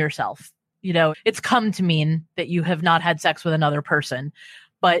within yourself. It's come to mean that you have not had sex with another person.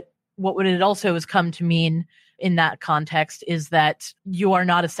 But what it also has come to mean in that context is that you are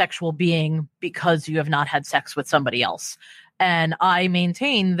not a sexual being because you have not had sex with somebody else. And I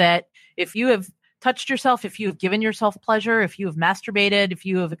maintain that if you have touched yourself, if you have given yourself pleasure, if you have masturbated, if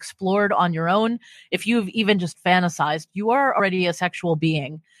you have explored on your own, if you have even just fantasized, you are already a sexual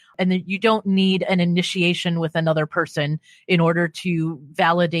being. And that you don't need an initiation with another person in order to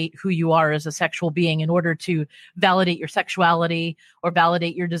validate who you are as a sexual being, in order to validate your sexuality or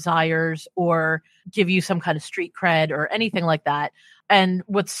validate your desires or give you some kind of street cred or anything like that. And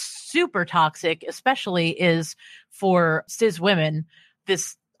what's super toxic, especially, is for cis women,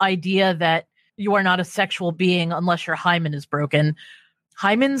 this idea that you are not a sexual being unless your hymen is broken.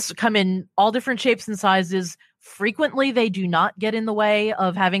 Hymens come in all different shapes and sizes. Frequently, they do not get in the way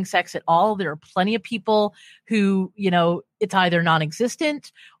of having sex at all. There are plenty of people who, it's either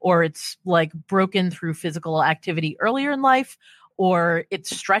non-existent or it's like broken through physical activity earlier in life, or it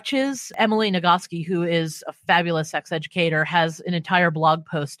stretches. Emily Nagoski, who is a fabulous sex educator, has an entire blog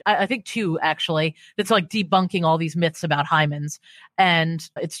post, I think 2 actually, that's like debunking all these myths about hymens. And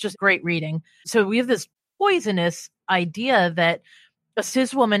it's just great reading. So we have this poisonous idea that a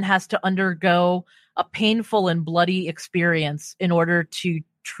cis woman has to undergo a painful and bloody experience in order to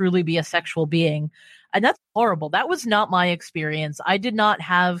truly be a sexual being. And that's horrible. That was not my experience. I did not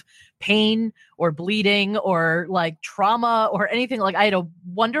have pain or bleeding or like trauma or anything. Like I had a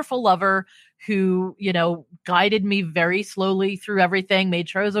wonderful lover who, guided me very slowly through everything, made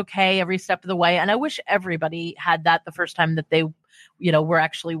sure I was okay every step of the way. And I wish everybody had that the first time that they, were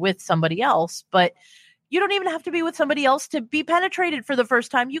actually with somebody else. But You don't even have to be with somebody else to be penetrated for the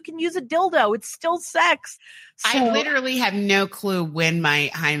first time. You can use a dildo. It's still sex. So, I literally have no clue when my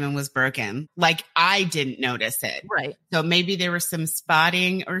hymen was broken. Like, I didn't notice it. right. So maybe there was some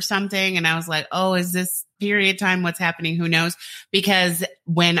spotting or something. And I was like, oh, is this period time? What's happening? Who knows? Because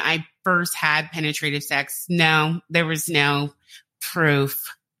when I first had penetrative sex, no, there was no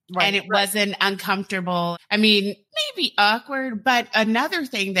proof. Right, and it wasn't uncomfortable. I mean, maybe awkward, but another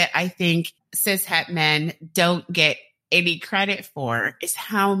thing that I think cishet men don't get any credit for is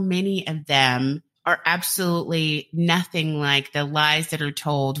how many of them are absolutely nothing like the lies that are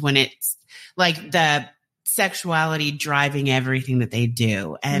told when it's like the sexuality driving everything that they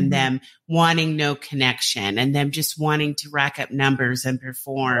do, and them wanting no connection, and them just wanting to rack up numbers and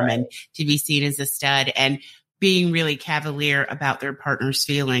perform and to be seen as a stud, and being really cavalier about their partner's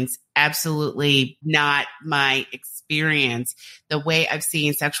feelings. Absolutely not my experience. The way I've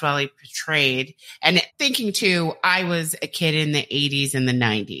seen sexuality portrayed, and thinking too, I was a kid in the 80s and the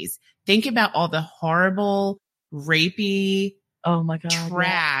 90s. Think about all the horrible, rapey, oh my God,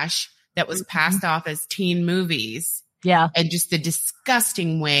 trash that was passed off as teen movies. Yeah. And just the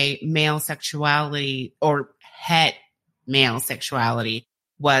disgusting way male sexuality or het male sexuality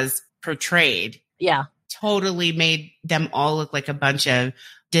was portrayed. Yeah. Totally made them all look like a bunch of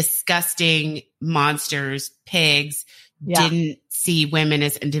disgusting monsters, pigs, didn't see women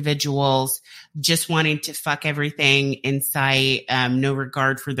as individuals, just wanting to fuck everything in sight, no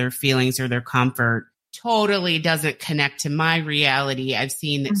regard for their feelings or their comfort. Totally doesn't connect to my reality. I've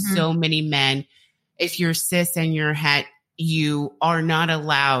seen that so many men, if you're cis and you're het, you are not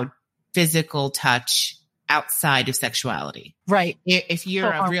allowed physical touch outside of sexuality. Right. If you're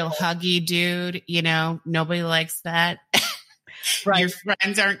a real huggy dude, you know, nobody likes that. Right. Your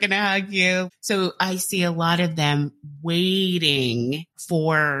friends aren't going to hug you. So I see a lot of them waiting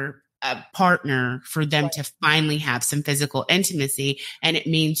for a partner for them to finally have some physical intimacy. And it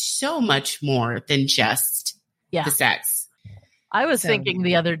means so much more than just the sex. I was thinking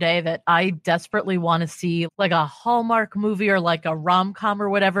the other day that I desperately want to see like a Hallmark movie or like a rom-com or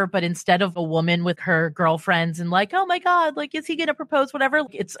whatever, but instead of a woman with her girlfriends and like, oh my God, like, is he going to propose? Whatever.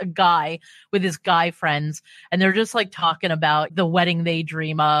 It's a guy with his guy friends. And they're just like talking about the wedding they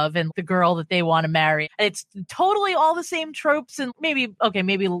dream of and the girl that they want to marry. And it's totally all the same tropes and maybe a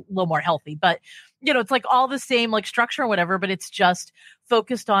little more healthy, but you know, it's like all the same like structure or whatever, but it's just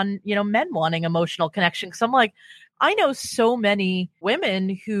focused on, you know, men wanting emotional connection. Cause I'm like, I know so many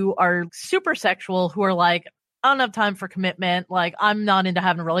women who are super sexual who are like, I don't have time for commitment. Like, I'm not into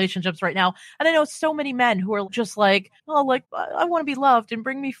having relationships right now. And I know so many men who are just like, oh, like, I want to be loved and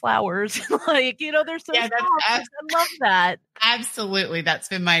bring me flowers. Like, you know, they're so soft. I love that. Absolutely. That's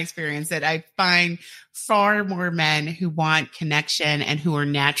been my experience, that I find far more men who want connection and who are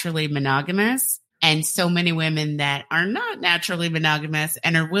naturally monogamous, and so many women that are not naturally monogamous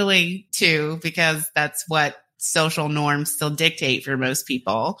and are willing to, because that's what social norms still dictate for most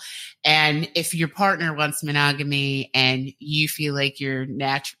people. And if your partner wants monogamy and you feel like you're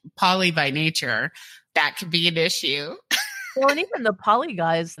poly by nature, that could be an issue. Well, and even the poly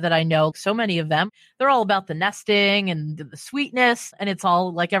guys that I know, so many of them, they're all about the nesting and the sweetness. And it's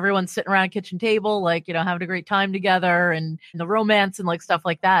all like everyone's sitting around a kitchen table, like, you know, having a great time together and the romance and like stuff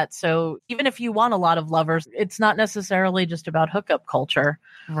like that. So even if you want a lot of lovers, it's not necessarily just about hookup culture.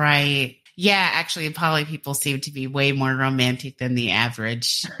 Right. Yeah, actually, poly people seem to be way more romantic than the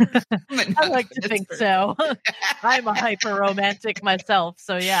average. I like to think so. I'm a hyper romantic myself.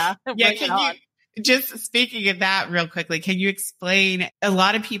 So yeah. Yeah. Just speaking of that real quickly, can you explain? A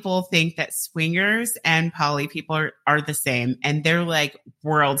lot of people think that swingers and poly people are the same, and they're like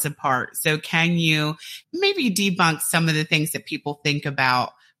worlds apart. So can you maybe debunk some of the things that people think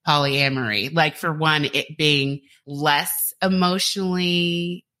about polyamory? Like, for one, it being less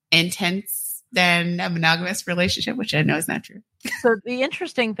emotionally intense than a monogamous relationship, which I know is not true. So the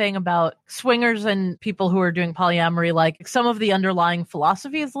interesting thing about swingers and people who are doing polyamory, like some of the underlying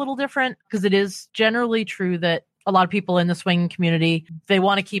philosophy is a little different, because it is generally true that a lot of people in the swinging community, they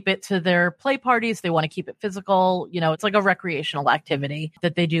want to keep it to their play parties. They want to keep it physical. You know, it's like a recreational activity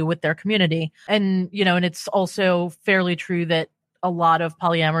that they do with their community. And, you know, and it's also fairly true that a lot of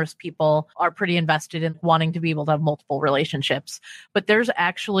polyamorous people are pretty invested in wanting to be able to have multiple relationships. But there's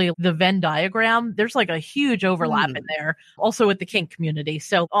actually the Venn diagram. There's like a huge overlap in there, also with the kink community.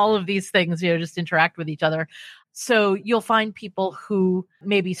 So all of these things, you know, just interact with each other. So you'll find people who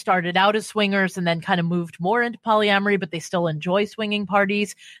maybe started out as swingers and then kind of moved more into polyamory, but they still enjoy swinging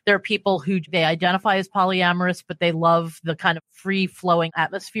parties. There are people who they identify as polyamorous, but they love the kind of free flowing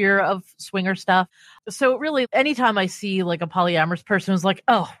atmosphere of swinger stuff. So really, anytime I see like a polyamorous person who's like,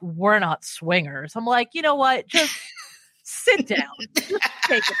 oh, we're not swingers, I'm like, you know what? Just sit down. Just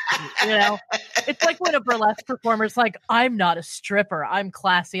take a seat, you know? It's like when a burlesque performer's like, I'm not a stripper, I'm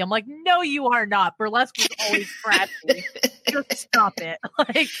classy. I'm like, no, you are not. Burlesque was always classy. Just stop it.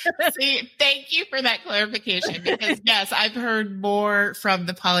 Like, see, thank you for that clarification, because yes, I've heard more from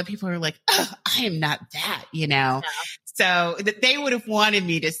the poly people who are like, oh, I am not that, you know? Yeah. So they would have wanted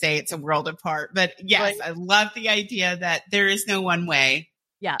me to say it's a world apart. But yes, right. I love the idea that there is no one way.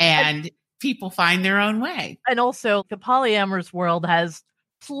 Yeah. And people find their own way. And also the polyamorous world has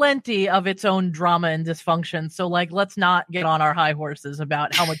plenty of its own drama and dysfunction. So like, let's not get on our high horses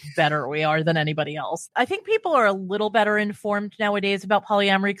about how much better we are than anybody else. I think people are a little better informed nowadays about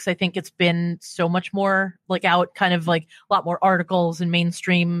polyamory because I think it's been so much more like out, kind of like a lot more articles and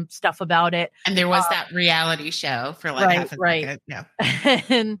mainstream stuff about it. And there was that reality show for like half a decade. Yeah.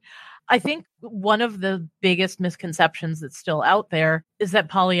 And I think one of the biggest misconceptions that's still out there is that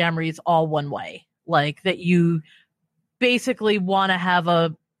polyamory is all one way. Like that you basically want to have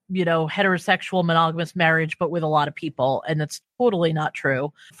a, you know, heterosexual monogamous marriage, but with a lot of people. And that's totally not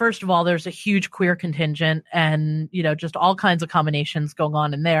true. First of all, there's a huge queer contingent and, you know, just all kinds of combinations going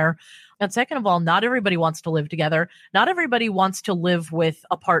on in there. And second of all, not everybody wants to live together. Not everybody wants to live with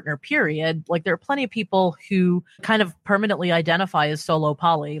a partner, period. Like there are plenty of people who kind of permanently identify as solo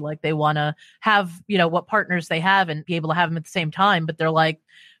poly. Like they want to have, you know, what partners they have and be able to have them at the same time. But they're like,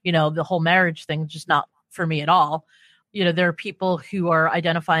 you know, the whole marriage thing is just not for me at all. You know, there are people who are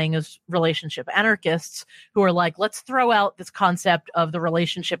identifying as relationship anarchists who are like, let's throw out this concept of the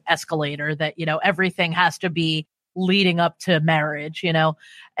relationship escalator that, you know, everything has to be leading up to marriage, you know,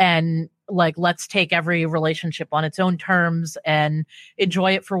 and like, let's take every relationship on its own terms and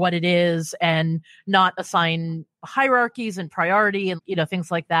enjoy it for what it is and not assign hierarchies and priority and, you know,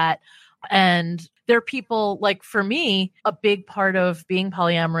 things like that. And there are people like, for me, a big part of being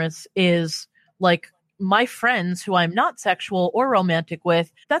polyamorous is like, my friends who I'm not sexual or romantic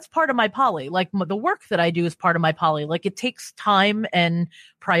with, that's part of my poly. Like the work that I do is part of my poly. Like it takes time and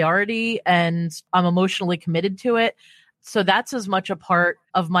priority and I'm emotionally committed to it. So that's as much a part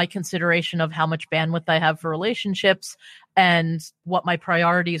of my consideration of how much bandwidth I have for relationships and what my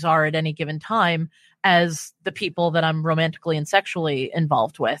priorities are at any given time as the people that I'm romantically and sexually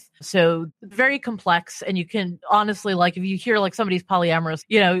involved with. So very complex. And you can honestly, like, if you hear like somebody's polyamorous,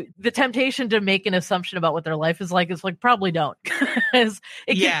 you know, the temptation to make an assumption about what their life is like probably don't. Because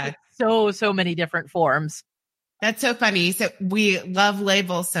it can take so many different forms. That's so funny. So we love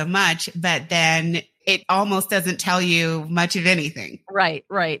labels so much, but then it almost doesn't tell you much of anything. Right.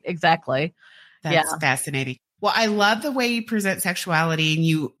 Exactly. That's fascinating. Well, I love the way you present sexuality and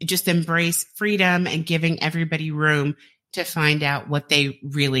you just embrace freedom and giving everybody room to find out what they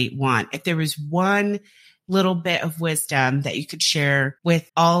really want. If there was one little bit of wisdom that you could share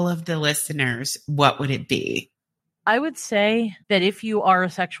with all of the listeners, what would it be? I would say that if you are a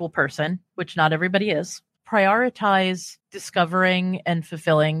sexual person, which not everybody is, prioritize discovering and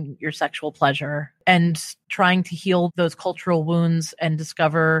fulfilling your sexual pleasure and trying to heal those cultural wounds and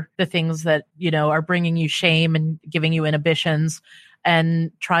discover the things that, you know, are bringing you shame and giving you inhibitions,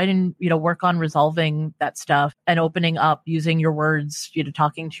 and try to, you know, work on resolving that stuff and opening up, using your words, you know,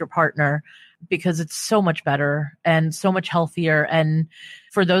 talking to your partner, because it's so much better and so much healthier. And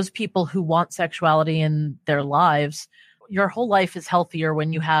for those people who want sexuality in their lives, your whole life is healthier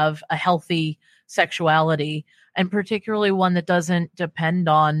when you have a healthy sexuality, and particularly one that doesn't depend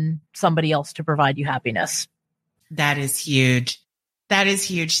on somebody else to provide you happiness. That is huge. That is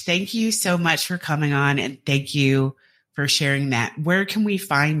huge. Thank you so much for coming on, and thank you for sharing that. Where can we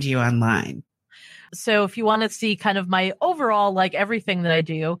find you online? So if you want to see kind of my overall, like everything that I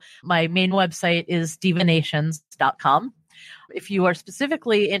do, my main website is divanations.com. If you are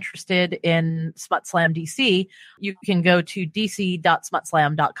specifically interested in SmutSlam DC, you can go to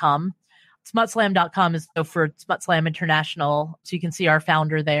dc.smutslam.com. SmutSlam.com is for SmutSlam International, so you can see our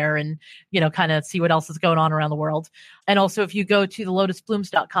founder there and, you know, kind of see what else is going on around the world. And also, if you go to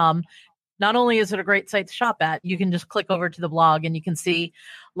thelotusblooms.com, not only is it a great site to shop at, you can just click over to the blog and you can see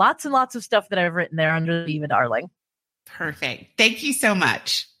lots and lots of stuff that I've written there under Diva Darling. Perfect. Thank you so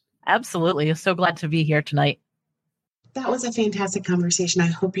much. Absolutely. I'm so glad to be here tonight. That was a fantastic conversation. I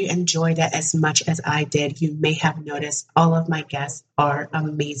hope you enjoyed it as much as I did. You may have noticed all of my guests are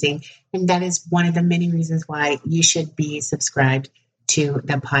amazing. And that is one of the many reasons why you should be subscribed to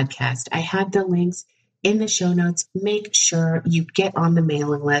the podcast. I have the links in the show notes. Make sure you get on the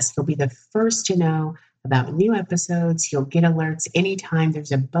mailing list. You'll be the first to know about new episodes. You'll get alerts anytime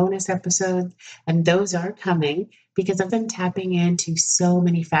there's a bonus episode, and those are coming because I've been tapping into so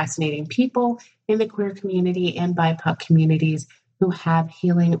many fascinating people in the queer community and BIPOC communities who have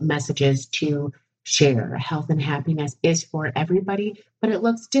healing messages to share. Health and happiness is for everybody, but it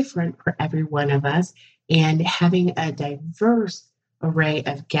looks different for every one of us. And having a diverse array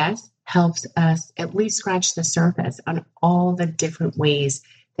of guests helps us at least scratch the surface on all the different ways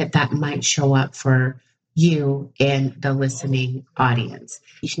that might show up for you and the listening audience.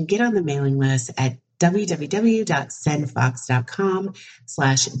 You can get on the mailing list at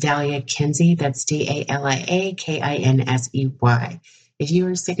www.sendfox.com/Dahlia Kinsey. That's DALIAKINSEY. If you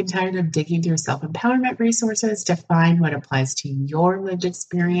are sick and tired of digging through self-empowerment resources to find what applies to your lived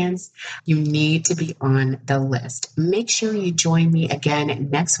experience, you need to be on the list. Make sure you join me again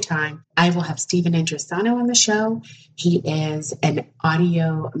next time. I will have Stephen Intrasano on the show. He is an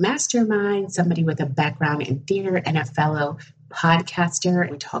audio mastermind, somebody with a background in theater and a fellow podcaster.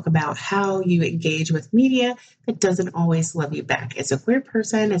 We talk about how you engage with media that doesn't always love you back. As a queer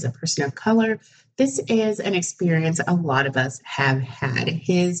person, as a person of color, this is an experience a lot of us have had.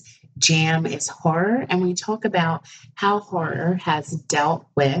 His jam is horror, and we talk about how horror has dealt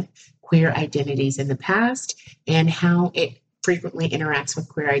with queer identities in the past and how it frequently interacts with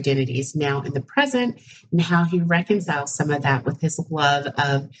queer identities now in the present, and how he reconciles some of that with his love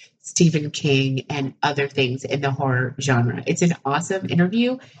of Stephen King and other things in the horror genre. It's an awesome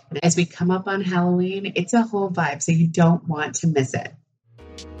interview. And as we come up on Halloween, it's a whole vibe, so you don't want to miss it.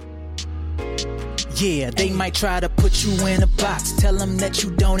 Yeah, they might try to put you in a box. Tell them that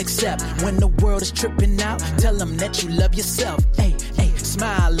you don't accept. When the world is tripping out, tell them that you love yourself. Hey,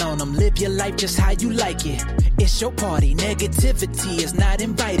 smile on them. Live your life just how you like it. It's your party. Negativity is not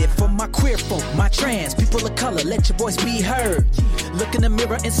invited. For my queer folk, my trans, people of color, let your voice be heard. Look in the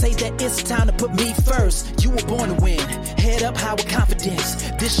mirror and say that it's time to put me first. You were born to win. Head up high with confidence.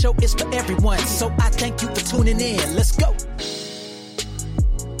 This show is for everyone, so I thank you for tuning in. Let's go.